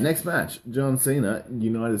yeah, next match, John Cena,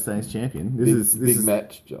 United States Champion. This is Big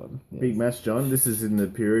match, John. Yes. big match, John. This is in the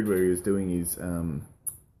period where he was doing his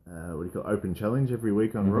what do you call open challenge every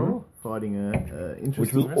week on Raw, fighting a interesting.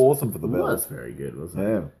 Which was wrestler. awesome for the It belt. was very good, wasn't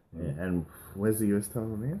Yeah. it? Yeah. And where's the US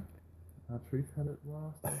title now? R-Truth had it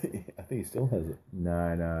last. I think he still has it. No,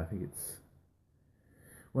 I think it's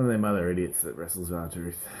one of them other idiots that wrestles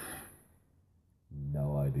R-Truth.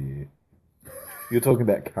 No idea. You're talking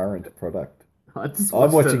about current product. I just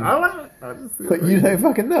I'm watched watching- It. I just But you don't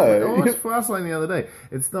fucking I know. watched Fastlane the other day.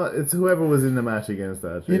 It's not. It's whoever was in the match against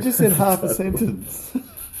R-Truth. You just said half a sentence.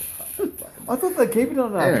 I thought they'd keep it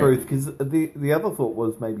on Anyway. R-Truth because the other thought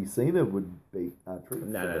was maybe Cena would beat R-Truth.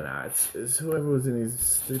 No. It's whoever was in his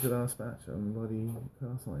stupid ass match on bloody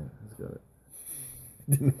Fastlane has got it.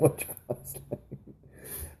 Didn't watch Fastlane.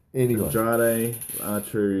 Anyway. Andrade,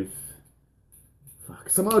 R-Truth. Fuck.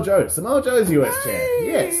 Samoa Joe. Samoa Joe's US champ.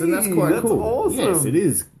 Yes, and that's quite that's cool. awesome. Yes, it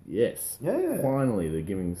is. Yes. Yeah. Finally, they're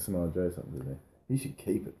giving Samoa Joe something to do. He should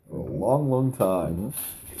keep it for a long, long time.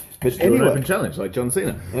 But But do an open anyway, challenge like John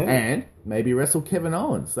Cena. Yeah. And maybe wrestle Kevin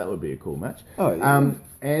Owens. That would be a cool match. Oh, yeah.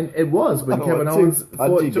 And it was when I Kevin want two Owens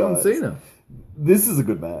fought pudgy John guys. Cena. this is a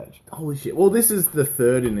good match. Holy shit. Well, this is the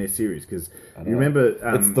third in their series because you remember...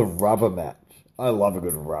 it's the rubber match. I love a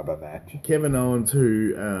good rubber match. Kevin Owens,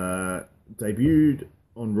 who debuted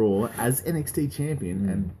on Raw as NXT champion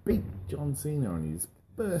and beat John Cena on his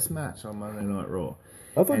first match on Monday Night Raw.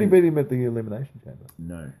 I thought he beat him at the Elimination Chamber.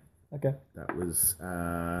 No, Okay. that was...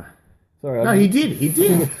 Sorry. No, he did.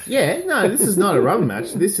 Yeah, no, this is not a rubber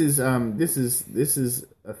match. This is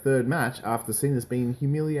a third match after Cena's been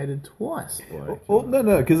humiliated twice. Well,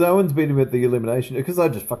 no, because Owens beat him at the Elimination... Because I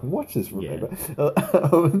just fucking watched this, remember?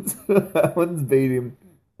 Owens beat him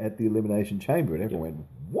at the Elimination Chamber, and everyone went,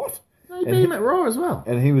 what? No, he beat him at Raw as well.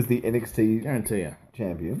 And he was the NXT Guarantee you.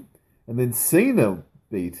 champion. And then Cena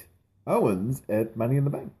beat Owens at Money in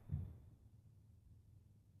the Bank.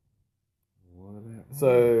 What about...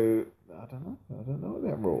 So, I don't know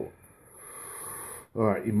about Raw.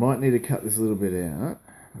 Alright, you might need to cut this a little bit out.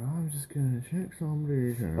 I'm just going to check some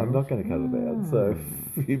details. I'm not going to cut it out, so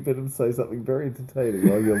you better say something very entertaining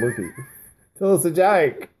while you're looking. Tell us a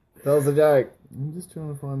joke. I'm just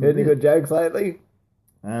trying to find Heard any good jokes lately?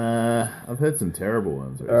 I've heard some terrible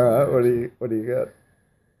ones. All right, what do you got?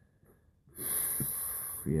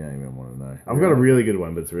 You don't even want to know. I've got a really good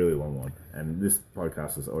one, but it's a really long one. And this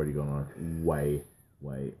podcast has already gone on way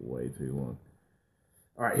too long.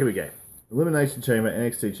 All right, here we go. Elimination Chamber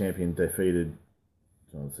NXT champion defeated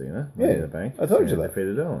John Cena. Money in the Bank. I told you Cena that.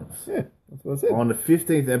 defeated Owens. Yeah, that's what I said. On the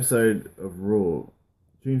 15th episode of Raw,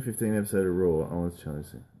 June 15th episode of Raw, Owens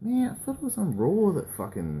challenged him. Man, I thought it was on Raw that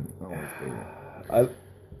fucking Owens beat him.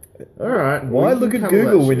 All right. Why look at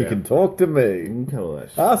Google when you can talk to You me? can cover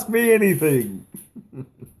that shit. Ask me anything.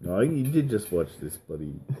 No, you did just watch this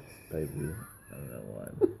bloody pay-per-view. I don't know why.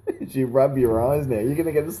 You rub your eyes now. You're going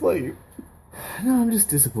to go to sleep. No, I'm just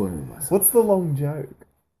disappointed in myself. What's the long joke?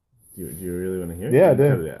 Do you really want to hear it? Yeah, I You can do.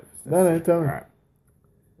 cut it out. No, tell me. Alright.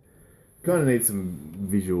 Kind of need some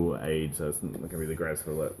visual aid, so it's not going to be the greatest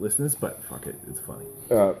for listeners, but fuck it, it's funny.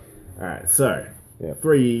 All right. Alright, so, Yeah.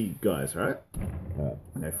 3 guys, right? All right.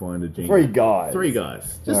 They find a genie. 3 guys. 3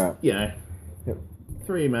 guys. Just, Alright. Yep.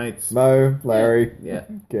 3 mates. Mo, Larry, Yeah.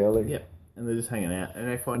 Curly. Yep. And they're just hanging out, and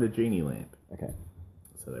they find a genie lamp. Okay.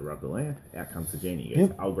 So they rub the lamp, out comes the genie. He goes,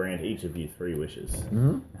 Yep. I'll grant each of you 3 wishes. Mm-hmm.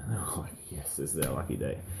 And they're like, yes, this is their lucky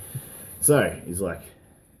day. So he's like,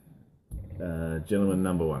 gentleman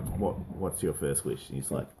number 1, what's your first wish? And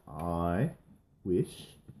he's like, I wish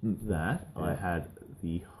that I had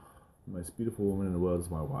the most beautiful woman in the world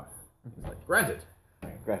as my wife. He's like, granted.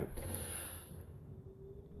 Great.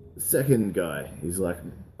 Second guy, he's like,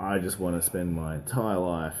 I just want to spend my entire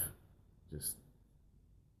life just,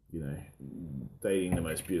 dating the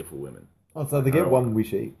most beautiful women. Oh, so they get 1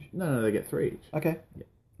 wish each. No, they get 3 each. Okay.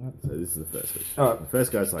 So this is the first wish. All right. The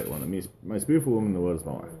first guy's like, the most beautiful woman in the world is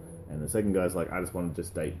my wife. And the second guy's like, I just want to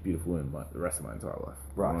just date beautiful women like the rest of my entire life.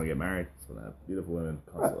 Right. I want to get married. I just want to have beautiful women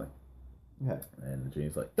constantly. Okay. And the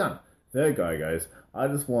genie's like, done. Third guy goes, I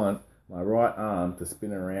just want my right arm to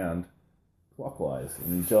spin around clockwise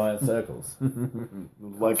in giant circles.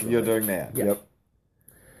 Like you're doing now. Yeah. Yep.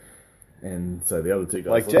 And so the other 2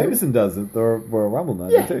 guys... Like look at him. Jameson does it, the Royal Rumble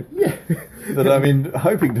night too. Yeah. That I've been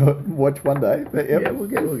hoping to watch one day. But yep. Yeah,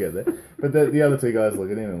 we'll get there. But the other 2 guys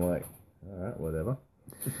look at him and like, all right, whatever.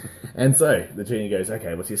 And so the genie goes,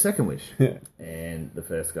 okay, what's your second wish? Yeah. And the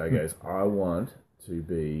first guy goes, I want to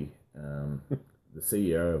be the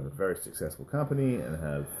CEO of a very successful company and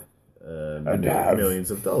have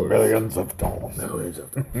millions of dollars. Millions of dollars. Millions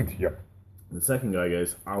of dollars. Yep. The second guy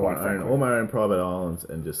goes, I want to own all my own private islands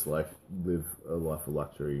and just like live a life of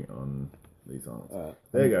luxury on these islands.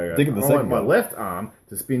 There you go. Thinking the I second want my guy. left arm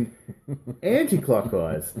to spin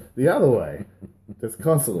anti-clockwise the other way, just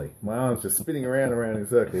constantly. My arm's just spinning around in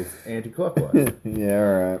circles, anti-clockwise. Yeah,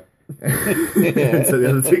 all right. And so the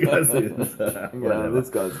other 2 guys do this. Yeah, Whatever. this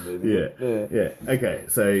guy's an idiot. Yeah. Okay,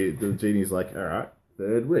 so the genie's like, all right,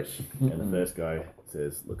 third wish. And the first guy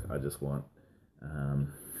says, look, I just want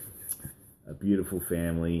a beautiful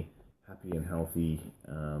family, happy and healthy,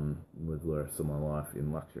 live the rest of my life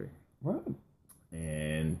in luxury. Right.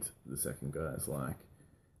 And the second guy's like,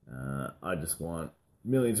 I just want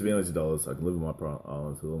millions and millions of dollars. I can live in my private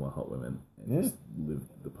island with all my hot women and just live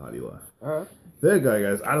the party life. All right. Third guy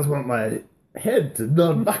goes, I just want my head to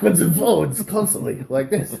nod backwards and forwards constantly, like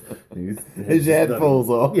this. His head falls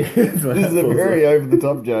off. Yeah, this is a very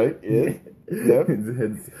over-the-top joke. Yeah. Yep.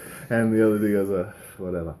 And the other dude goes,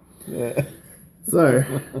 whatever. Yeah. So,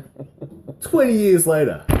 20 years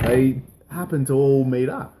later, they happen to all meet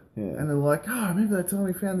up. Yeah. And they're like, oh, remember that time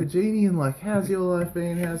we found the genie? And like, how's your life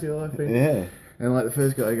been? How's your life been? Yeah. And like the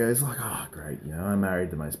first guy goes like, oh, great, I married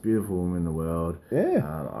the most beautiful woman in the world. Yeah.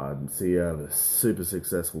 I'm CEO of a super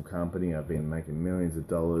successful company. I've been making millions of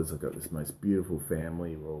dollars. I've got this most beautiful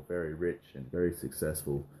family. We're all very rich and very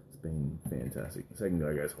successful. It's been fantastic. The second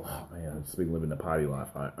guy goes, oh man, I've just been living a party life.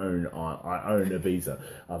 I own Ibiza.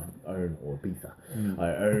 I own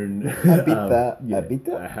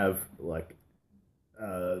Ibiza. I have like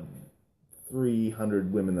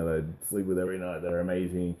 300 women that I sleep with every night that are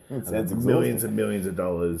amazing. That sounds exhausting. Millions and millions of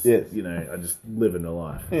dollars. Yes. I just live in a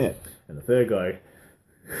life. Yeah. And the third guy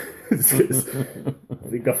says, I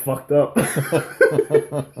think I fucked up.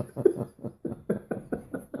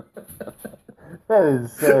 That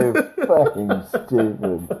is so fucking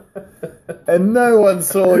stupid. And no one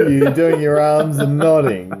saw you doing your arms and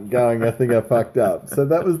nodding, going, I think I fucked up. So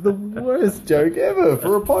that was the worst joke ever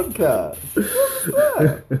for a podcast. What's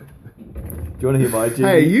that? Do you want to hear my genie?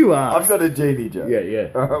 Hey, you asked. I've got a genie joke.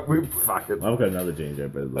 Yeah. We fuck it. I've got another genie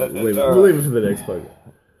joke, but we'll leave it for the next podcast.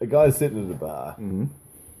 A guy's sitting at a bar,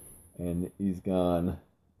 and he's gone,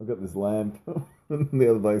 I've got this lamp. And the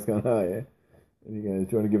other bloke's gone, oh yeah. And he goes,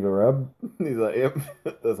 do you want to give it a rub? And he's like, yep.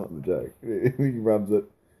 That's not the joke. He rubs it.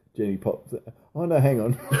 Genie pops it. Oh no, hang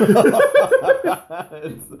on.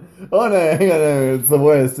 Oh no, hang on. No, it's the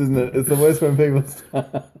worst, isn't it? It's the worst when people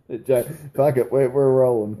start a joke. Fuck it, we're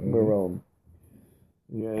rolling. We're rolling.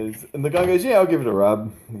 Yes. And the guy goes, yeah, I'll give it a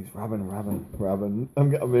rub. And he's rubbing.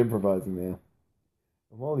 I'm improvising now.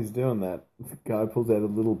 And while he's doing that, the guy pulls out a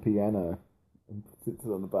little piano and sits it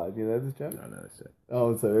on the bar. Do you know this joke? I know this joke.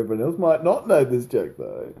 Oh, so everyone else might not know this joke,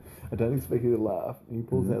 though. I don't expect you to laugh. And he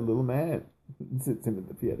pulls out a little man and sits him at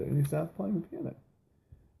the piano and he starts playing the piano.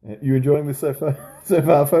 You enjoying this so far,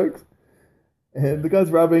 folks? And the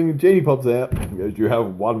guy's rubbing, Genie pops out. He goes, you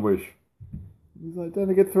have one wish. He's like, don't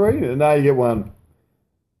I get three? No, you get one.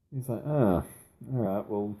 He's like, all right,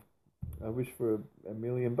 well, I wish for $1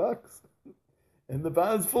 million. And the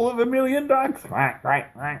bar's full of $1 million. Ducks.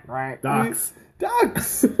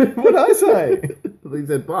 Ducks. What'd I say? I think he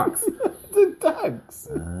said bucks. The ducks.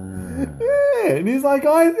 Yeah, and he's like,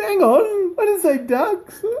 hang on. I didn't say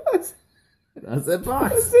ducks. I said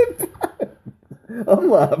bucks. I'm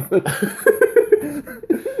laughing.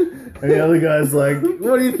 And the other guy's like,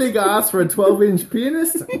 what do you think I asked for, a 12-inch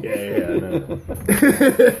pianist? Yeah, I know.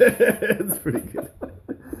 It's pretty good.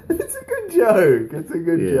 It's a good joke. It's a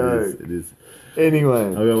good joke. It is. Anyway.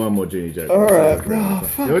 I've got one more genie joke. All right. Oh,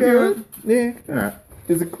 fuck it. Yeah. All right.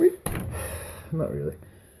 Is it quick? Not really.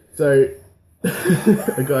 So,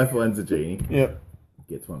 a guy finds a genie. Yep.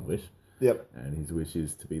 Gets one wish. Yep. And his wish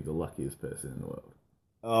is to be the luckiest person in the world.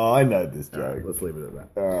 Oh, I know this joke. Right, let's leave it at that.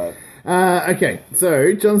 All right. Okay,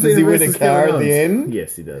 so John Cena. Does he win a car at the end?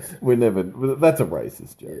 Yes, he does. That's a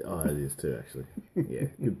racist joke. Oh, it is too, actually. Yeah,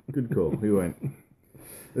 good call. We won't.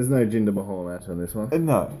 There's no Jinder Mahal match on this one.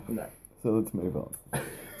 No. So let's move on.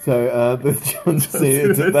 So the John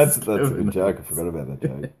Cena. That's a joke. I forgot about that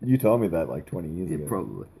joke. You told me that like 20 years ago.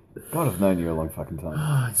 Probably. God, I've known you a long fucking time.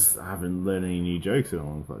 I haven't learned any new jokes in a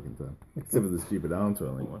long fucking time. Except for the stupid arm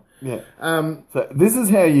twirling one. Yeah. So this is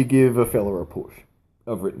how you give a fella a push.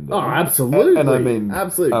 I've written down. Oh, absolutely. And I mean...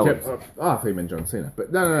 Absolutely. I think I meant John Cena.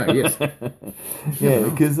 But no, yes. Yeah,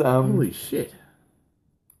 because... holy shit.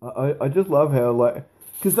 I just love how, like...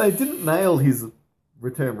 Because they didn't nail his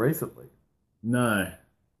return recently. No.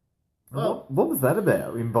 What was that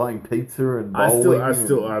about? In buying pizza and bowling?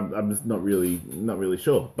 I'm just not really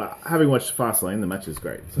sure. But having watched Fastlane, the match is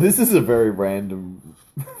great. So. This is a very random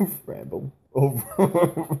ramble. Or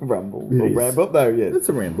rumble. Or ramble. No, yes. It's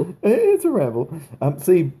a ramble. It's a ramble.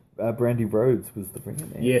 Brandy Rhodes was the bringer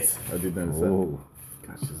man. Yes, I did notice that.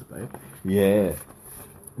 Gosh, she's a babe. Yeah.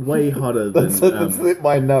 Way hotter than... That's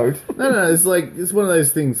my note. No, it's like, it's one of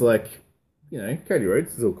those things like, Cody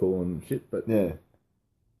Rhodes is all cool and shit, but... Yeah.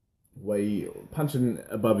 Way punching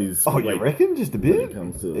above his weight. You reckon? Just a bit?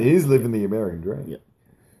 He's living the American dream. Yeah.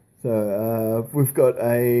 So, we've got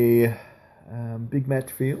a big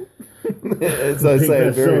match feel. As I say,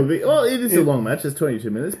 it is a long match. It's 22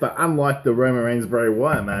 minutes, but unlike the Roman Reigns Bray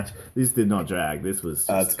Wyatt match, this did not drag. This was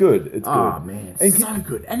it's good. It's good. Oh, man. It's so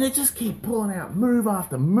good. And they just keep pulling out move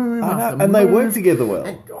after move after move. And they work together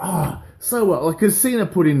well. so well. Like, because Cena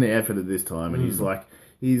put in the effort at this time, and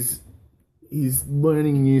he's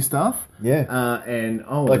learning new stuff. Yeah. And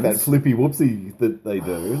Owens, like that flippy whoopsie that they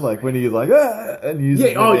do. Like when he's like, ah, and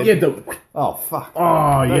uses oh, fuck.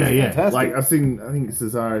 Oh, yeah. Fantastic. Like, I think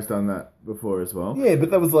Cesaro's done that before as well. Yeah,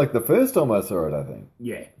 but that was like the first time I saw it, I think.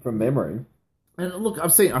 Yeah. From memory. And look, I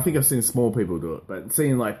think I've seen small people do it, but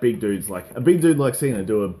seeing like big dudes, like a big dude like Cena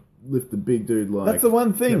lift a big dude like... That's the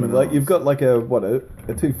one thing. Kevin Like, Owens. you've got like a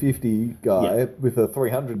 250 guy with a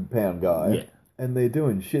 300-pound guy. Yeah. And they're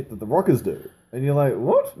doing shit that the Rockers do. And you're like,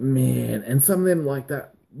 what? Man, and some of them like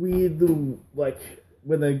that weird little, like,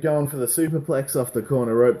 when they're going for the superplex off the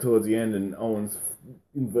corner rope towards the end and Owens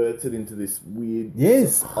inverts it into this weird...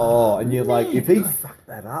 Yes. Oh, and you're like, if he fucked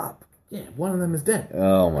that up. Yeah, one of them is dead.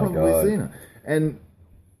 Oh, my God. Cena. And,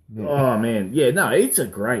 oh, man. Yeah, no, it's a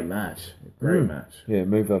great match. Great match. Yeah,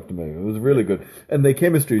 move after move. It was really good. And their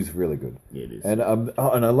chemistry is really good. Yeah, it is. And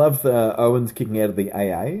I love Owens kicking out of the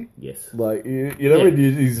AA. Yes. Like, you know when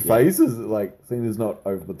his face is like, Cena's not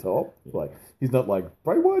over the top. Like, he's not like,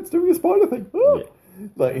 Bray Wyatt's doing a spider thing. Ah! Yeah.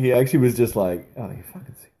 Like, he actually was just like, oh, you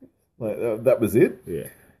fucking serious? Like, that was it. Yeah.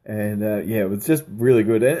 And, it was just really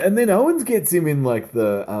good. And then Owens gets him in, like,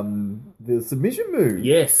 the submission move.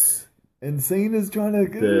 Yes. And Cena's trying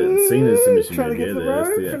to... Cena's submission trying move, to get the yeah,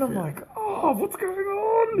 rope. And I'm like, oh, what's going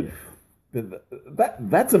on? Yeah. But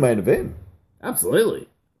that's a main event. Absolutely.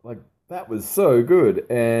 Like, that was so good.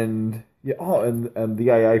 And, and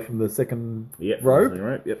the AA from the second rope.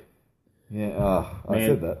 Right, yep. Yeah, I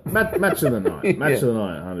said that. Match of the night. Match of the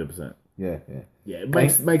night, 100%. Yeah. Yeah, it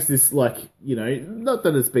makes this, like, you know, not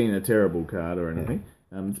that it's been a terrible card or anything.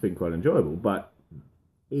 Yeah. It's been quite enjoyable, but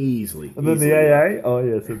easily. And then the AA? Oh,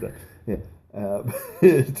 yeah, I said that. Yeah.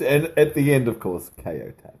 And at the end, of course,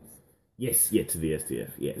 KO taps. Yes, to the STF.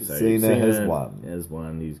 Yeah, so Cena has won. Has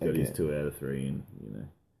won. He's got his 2 out of 3, and, you know,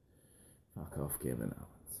 fuck off, Kevin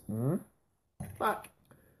Owens. Mm-hmm. Fuck.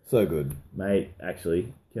 So good. Mate,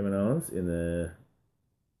 actually, Kevin Owens in the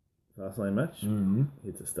Fastlane match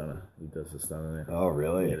hits a stunner. He does a stunner now. Oh,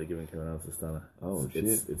 really? Yeah, they're giving Kevin Owens a stunner. Shit.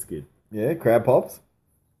 It's good. Yeah, crab pops.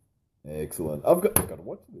 Excellent. I've got to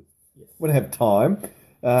watch this. Yes. When I have time.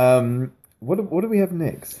 What do we have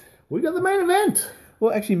next? We got the main event.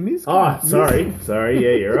 Well, actually, Miz. Sorry.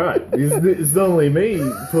 Yeah, you're right. It's normally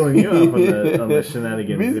me pulling you up on the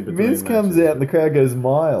shenanigans. Miz comes out and the crowd goes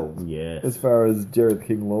mild. Yes. As far as Jared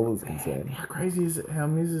King Lawler's concerned. How crazy is it how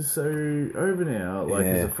Miz is so over now, like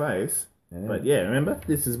as a face? Yeah. But yeah, remember?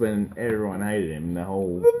 This is when everyone hated him. The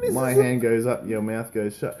whole, my hand goes up, your mouth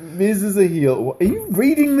goes shut. Miz is a heel. Are you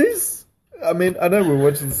reading this? I mean, I know we're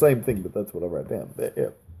watching the same thing, but that's what I wrote down. But, yeah.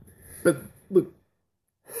 But look,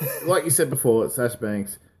 like you said before, Sasha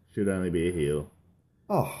Banks should only be a heel.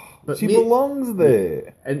 Oh, but she belongs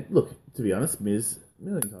there. And look, to be honest, Miz, a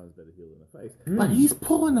million times better heel than a face. But he's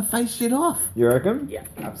pulling the face shit off. You reckon? Yeah,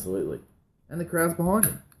 absolutely. And the crowd's behind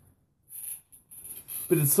him.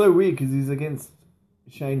 But it's so weird because he's against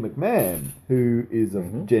Shane McMahon, who is a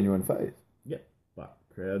genuine face. Yeah, but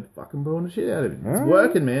crowd fucking pulling the shit out of him. It's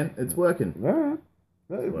working, man. It's working. All right.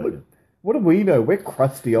 Look, what do we know? We're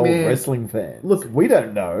crusty old wrestling fans. Look, we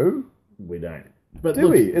don't know. We don't. But do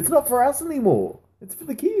we? It's not for us anymore. It's for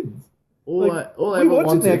the kids. All I ever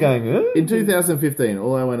wanted going, in 2015,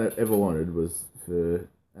 all I ever wanted was for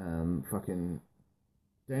fucking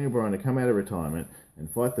Daniel Bryan to come out of retirement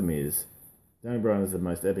and fight The Miz. Daniel Bryan is the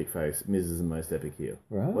most epic face. Miz is the most epic heel.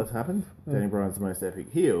 Right. What's happened? Daniel Bryan's the most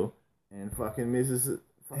epic heel, and fucking Miz is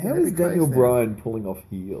fucking How epic is Daniel face Bryan pulling off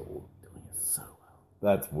heel? Doing it so well.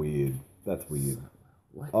 That's weird.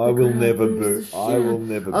 Like I will never boo Daniel.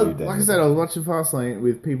 Like I said, I was watching Fastlane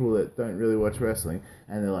with people that don't really watch wrestling,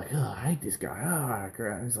 and they're like, "Oh, I hate this guy." Oh,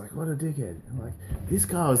 great. And he's like, "What a dickhead!" And I'm like, this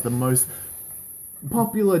guy was the most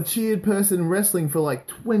popular, cheered person in wrestling for like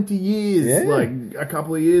 20 years, like a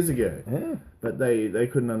couple of years ago. Yeah. But they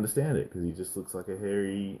couldn't understand it because he just looks like a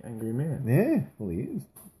hairy, angry man. Yeah, well, he is,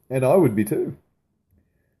 and I would be too.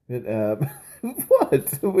 But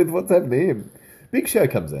with what's happened to him? Big Show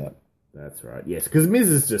comes out. That's right. Yes, because Miz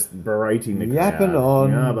is just berating the crowd. Yapping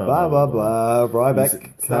on, blah, blah, blah.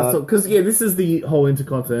 Ryback can't... Because, this is the whole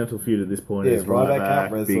Intercontinental feud at this point. Yeah, Ryback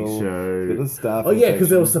can't wrestle. Big Show. Bit of stuff. Oh, yeah, because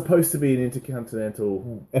there was supposed to be an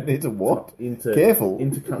Intercontinental... And into what? Careful.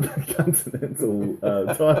 Intercontinental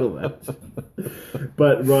title match.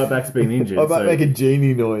 But Ryback's been injured. I might make a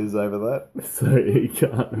genie noise over that. So he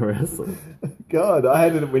can't wrestle. God, I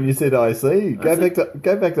hated it when you said IC. Go back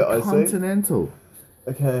to IC. Continental.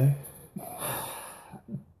 Okay.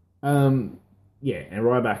 Yeah, and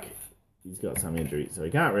Ryback, he's got some injury, so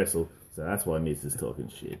he can't wrestle. So that's why Miz is talking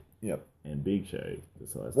shit. Yep. And Big Show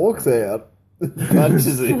decides walks out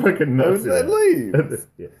punches him, Fucking knocks him and out. leaves.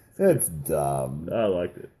 Yeah. That's dumb. I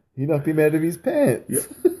liked it. He knocked him out of his pants.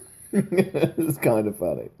 It's kind of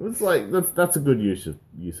funny. It's like that's a good use of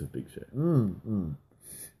Big Show.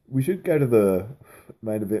 We should go to the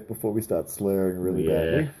main event before we start slurring really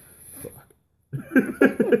badly.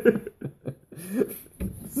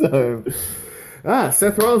 So,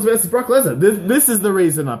 Seth Rollins versus Brock Lesnar. This is the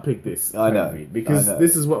reason I picked this. I know, pay-per-view, because I know.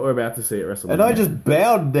 this is what we're about to see at WrestleMania. and I just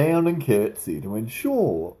bowed down and curtsied and went,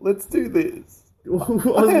 sure, let's do this. What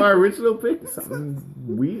was my original pick? Something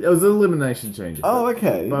weird. It was an elimination chamber. Oh,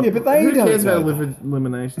 okay. Yeah, but they who don't cares know about that.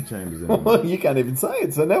 elimination chambers anymore? Well, you can't even say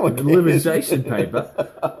it, so no one cares. Elimination paper.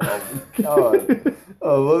 Oh, God.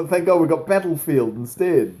 Oh, well, thank God we got Battlefield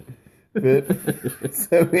instead. But,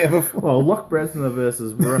 so we have a Well, Locke Bresner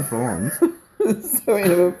versus Rough Rollins. so we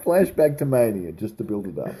have a flashback to Mania just to build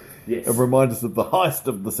it up. Yes. And remind us of the heist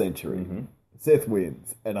of the century. Seth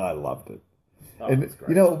wins, and I loved it. Oh, and that's great.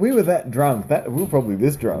 you know, we were that drunk. We were probably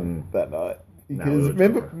this drunk that night. Because we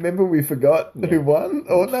were remember we forgot who won?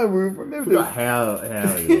 Oh no, we remembered. Forgot how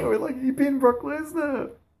Yeah, we're like, you pinned Brock Lesnar.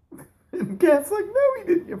 And Cat's like, no, he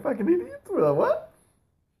didn't, you fucking idiots. We're like, what?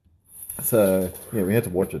 So, yeah, we had to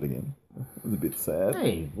watch it again. It was a bit sad.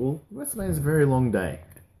 Hey, well, WrestleMania's a very long day.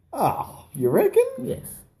 Oh, you reckon? Yes.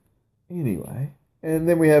 Anyway. And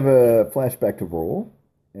then we have a flashback to Raw.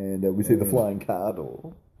 And we see the flying car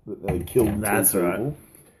door that they killed. That's two right. people.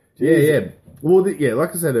 Yeah. Well,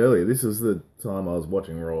 like I said earlier, this was the time I was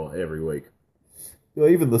watching Raw every week. Well,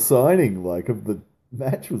 even the signing, of the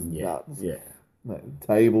match was nuts. Yeah. Like,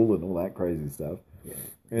 table and all that crazy stuff. Yeah.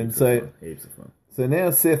 And so, Heaps of fun. so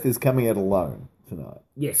now Seth is coming out alone tonight.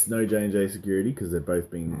 Yes, no J&J security because they've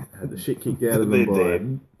both had the shit kicked out of They're them by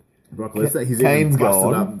dead. Brock Lesnar. He's Kane's even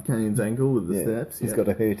busted gone. up Kane's ankle with the steps. He's Yep. got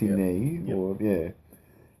a hurty Yep. knee. Yep.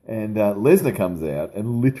 And Lesnar comes out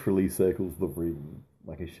and literally circles the ring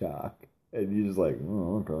like a shark. And you're just like,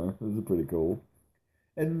 oh, okay, this is pretty cool.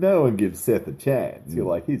 And no one gives Seth a chance. You're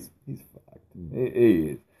like, he's fucked. He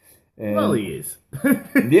is. And, Well, he is.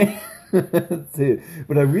 yeah, that's it.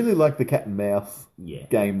 But I really like the cat and mouse Yeah.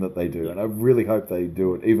 game that they do. And I really hope they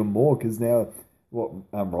do it even more because now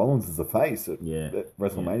Rollins is a face at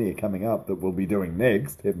WrestleMania coming up that we'll be doing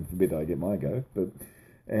next. Heaven forbid I get my go.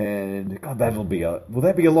 And God, will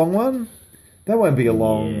that be a long one? That won't be a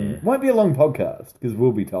long podcast because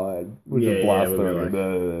we'll be tired. We'll just blast we'll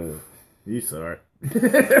through it. You saw it.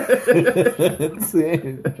 That's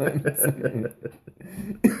it.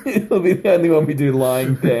 It'll be the only one we do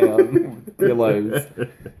lying down with pillows.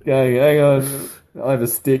 Going, hang on, I have a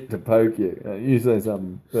stick to poke you. You say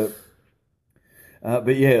something.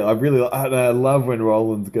 But yeah, I love when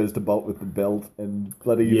Rollins goes to bolt with the belt and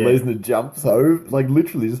bloody Lesnar jumps over, like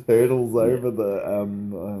literally just hurdles over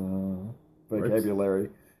the vocabulary.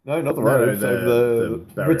 No, not the ropes, over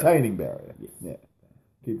the retaining barrier. Yeah.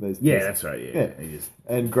 Keep those. Yeah, that's right. Yeah.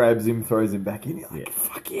 And grabs him, throws him back in. You're like,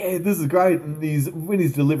 fuck yeah, this is great. And when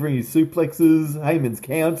he's delivering his suplexes, Heyman's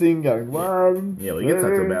counting, going 1. Yeah, well, he gets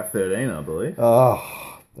up to about 13, I believe.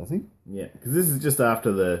 Oh, does he? Yeah, because this is just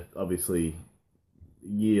after obviously, a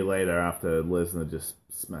year later after Lesnar just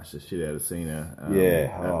smashed the shit out of Cena at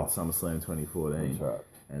SummerSlam 2014. That's right.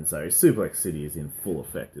 And so Suplex City is in full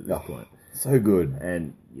effect at this point. So good.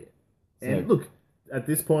 And look, at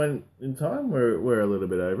this point in time, we're a little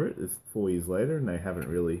bit over it. It's 4 years later, and they haven't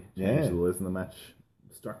really changed the Lesnar match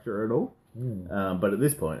structure at all. But at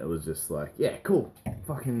this point, it was just like, yeah, cool.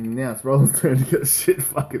 Fucking now it's Rollins' turn to get shit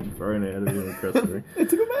fucking thrown out of him across the ring.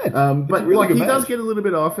 It's a good match. But really good he match. does get a little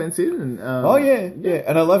bit of offense in. And, yeah.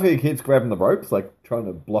 And I love how he keeps grabbing the ropes, like trying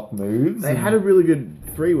to block moves. They had a really good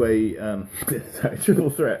three-way, triple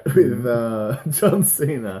threat with John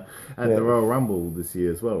Cena at the Royal Rumble this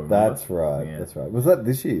year as well. Remember? That's right. Yeah. That's right. Was that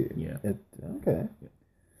this year? Yeah. Okay. Yeah.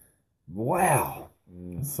 Wow.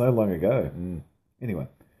 So long ago. Anyway.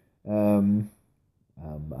 Don't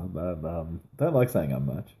like saying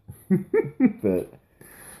much. But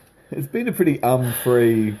it's been a pretty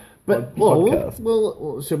free podcast.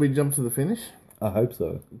 Well, shall we jump to the finish? I hope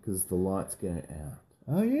so. Because the lights go out.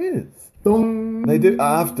 Oh, yes. Dong! They do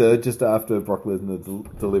just after Brock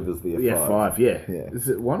Lesnar delivers the F5. Yeah, 5, yeah. Is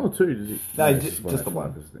it 1 or 2? Did you? No, just the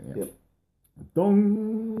one. Yeah. Yep.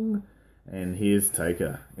 Dong! And here's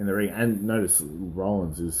Taker in the ring. And notice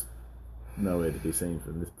Rollins is nowhere to be seen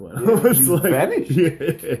from this point. Yeah, he's vanished. Yeah.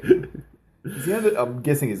 Is he I'm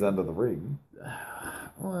guessing he's under the ring.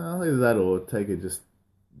 Well, either that or Taker just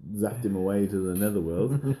zapped him away to the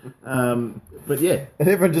netherworld. But yeah. And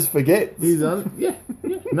everyone just forgets. He's on. Yeah.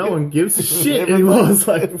 No one gives a shit anymore. It's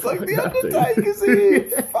like the Undertaker's here.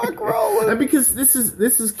 Fuck Rollins. And because this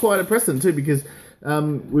is quite a precedent too, because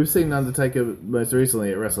We've seen Undertaker most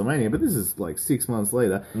recently at WrestleMania, but this is like 6 months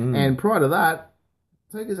later. And prior to that,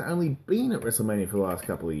 Taker's only been at WrestleMania for the last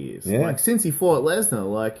couple of years. Yeah. Like, since he fought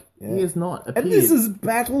Lesnar, he has not appeared. And this is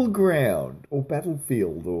Battleground, or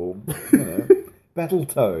Battlefield, or,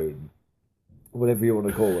 Battletoad, whatever you want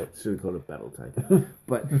to call it. Should have called it Battle Taker.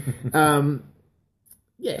 But,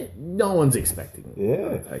 yeah, no one's expecting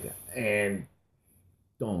Undertaker. And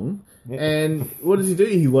Dong. Yeah. And what does he do?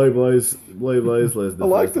 He low blows Lesnar. I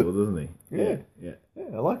liked it. Doesn't he? Yeah,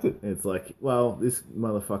 I liked it. It's like, well, this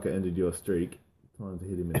motherfucker ended your streak. Time to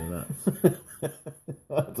hit him in the nuts.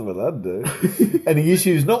 That's what I'd do. And he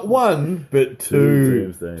issues not one, but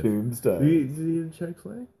two tombstones. Did he hit a choke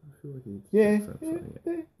slam? I feel like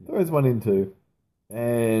he throws one in too.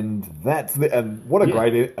 And that's and what a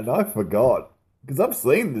great, and I forgot, because I've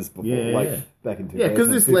seen this before, back in 2015. Yeah, because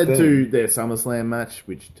this led to their SummerSlam match,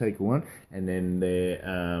 which Taker won, and then their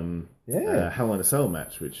Hell in a Cell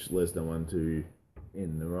match, which Lesnar won to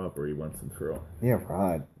end the robbery once and for all. Yeah,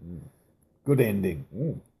 right. Good ending.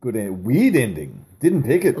 Weird ending. Didn't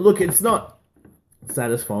pick it. Look, it's not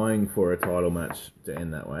satisfying for a title match to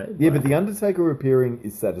end that way. Yeah, but The Undertaker appearing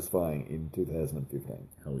is satisfying in 2015.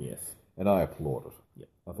 Oh, yes. And I applaud it. Yep.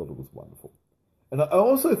 I thought it was wonderful. And I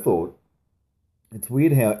also thought it's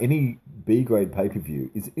weird how any B-grade pay-per-view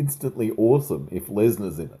is instantly awesome if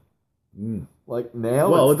Lesnar's in it. Like now...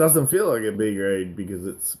 Well, it doesn't feel like a B-grade because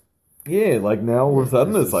it's... Yeah, like now all of a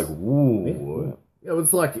sudden it's like, ooh... Yeah,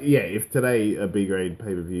 it's like, if today a B-grade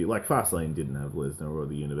pay-per-view, like Fastlane didn't have Lesnar or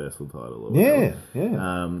the Universal title. Or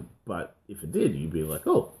whatever. But if it did, you'd be like,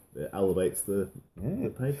 oh, it elevates the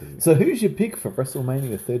pay-per-view. So who's your pick for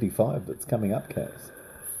WrestleMania 35 that's coming up, Kaz?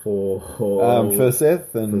 For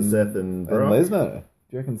Seth and Brock? And Lesnar. Do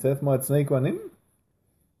you reckon Seth might sneak one in?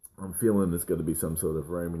 I'm feeling there's got to be some sort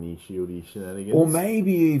of Roman-y, Shield-y shenanigans. Or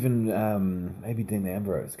maybe even Dean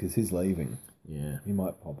Ambrose, because he's leaving. Yeah. He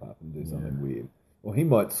might pop up and do something weird. Or he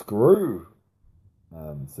might screw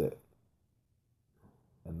Seth.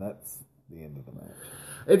 And that's the end of the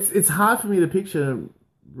match. It's hard for me to picture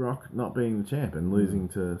Rock not being the champ and losing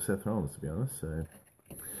to Seth Rollins, to be honest. So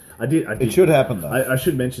I did. It should happen, though. I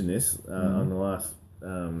should mention this on the last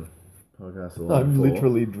podcast. I'm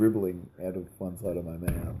literally dribbling out of one side of my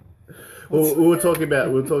mouth. Well, we'll talk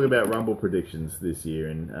about Rumble predictions this year,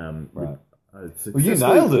 and right. You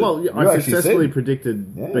nailed it. Well, I successfully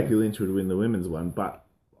predicted Becky Lynch would win the women's one, but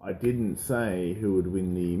I didn't say who would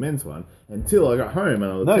win the men's one until I got home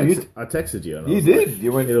and I texted you. And you did. Like,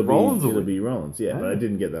 you went Rollins. It'll be Rollins, but I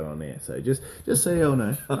didn't get that on air. So just so you all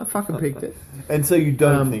know, I fucking picked it. And so you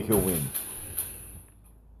don't think he'll win?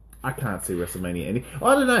 I can't see WrestleMania ending.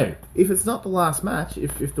 I don't know. If it's not the last match,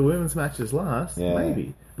 if the women's match is last,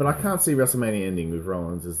 maybe. But I can't see WrestleMania ending with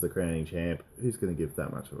Rollins as the crowning champ. Who's going to give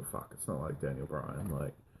that much of a fuck? It's not like Daniel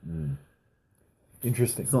Bryan.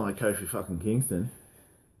 Interesting. It's not like Kofi fucking Kingston.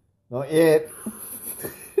 Not yet.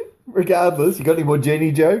 Regardless, you got any more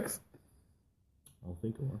Genie jokes? I'll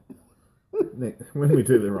think of one. When we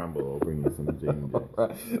do the Rumble, I'll bring you some Genie jokes.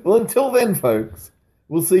 Right. Well, until then, folks,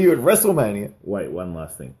 we'll see you at WrestleMania. Wait, one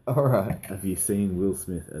last thing. All right. Have you seen Will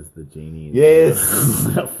Smith as the genie? Yes.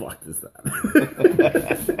 How fucked is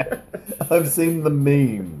that? I've seen the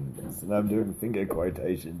memes, and I'm doing finger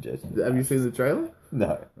quotation gestures. Have you seen the trailer?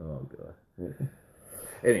 No. Oh, God. Yeah.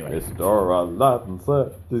 Anyway. Did he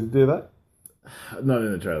do that? Not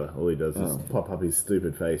in the trailer. All he does is pop up his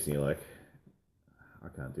stupid face, and you're like, I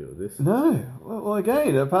can't deal with this. No. Well,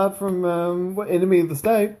 again, apart from Enemy of the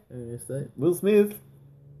State. Enemy of the State? Will Smith.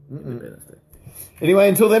 Anyway,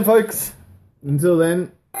 until then, folks. Until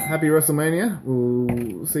then, happy WrestleMania.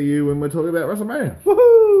 We'll see you when we're talking about WrestleMania.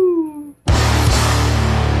 Woohoo!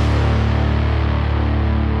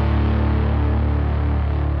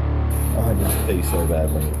 I just pee so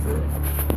badly.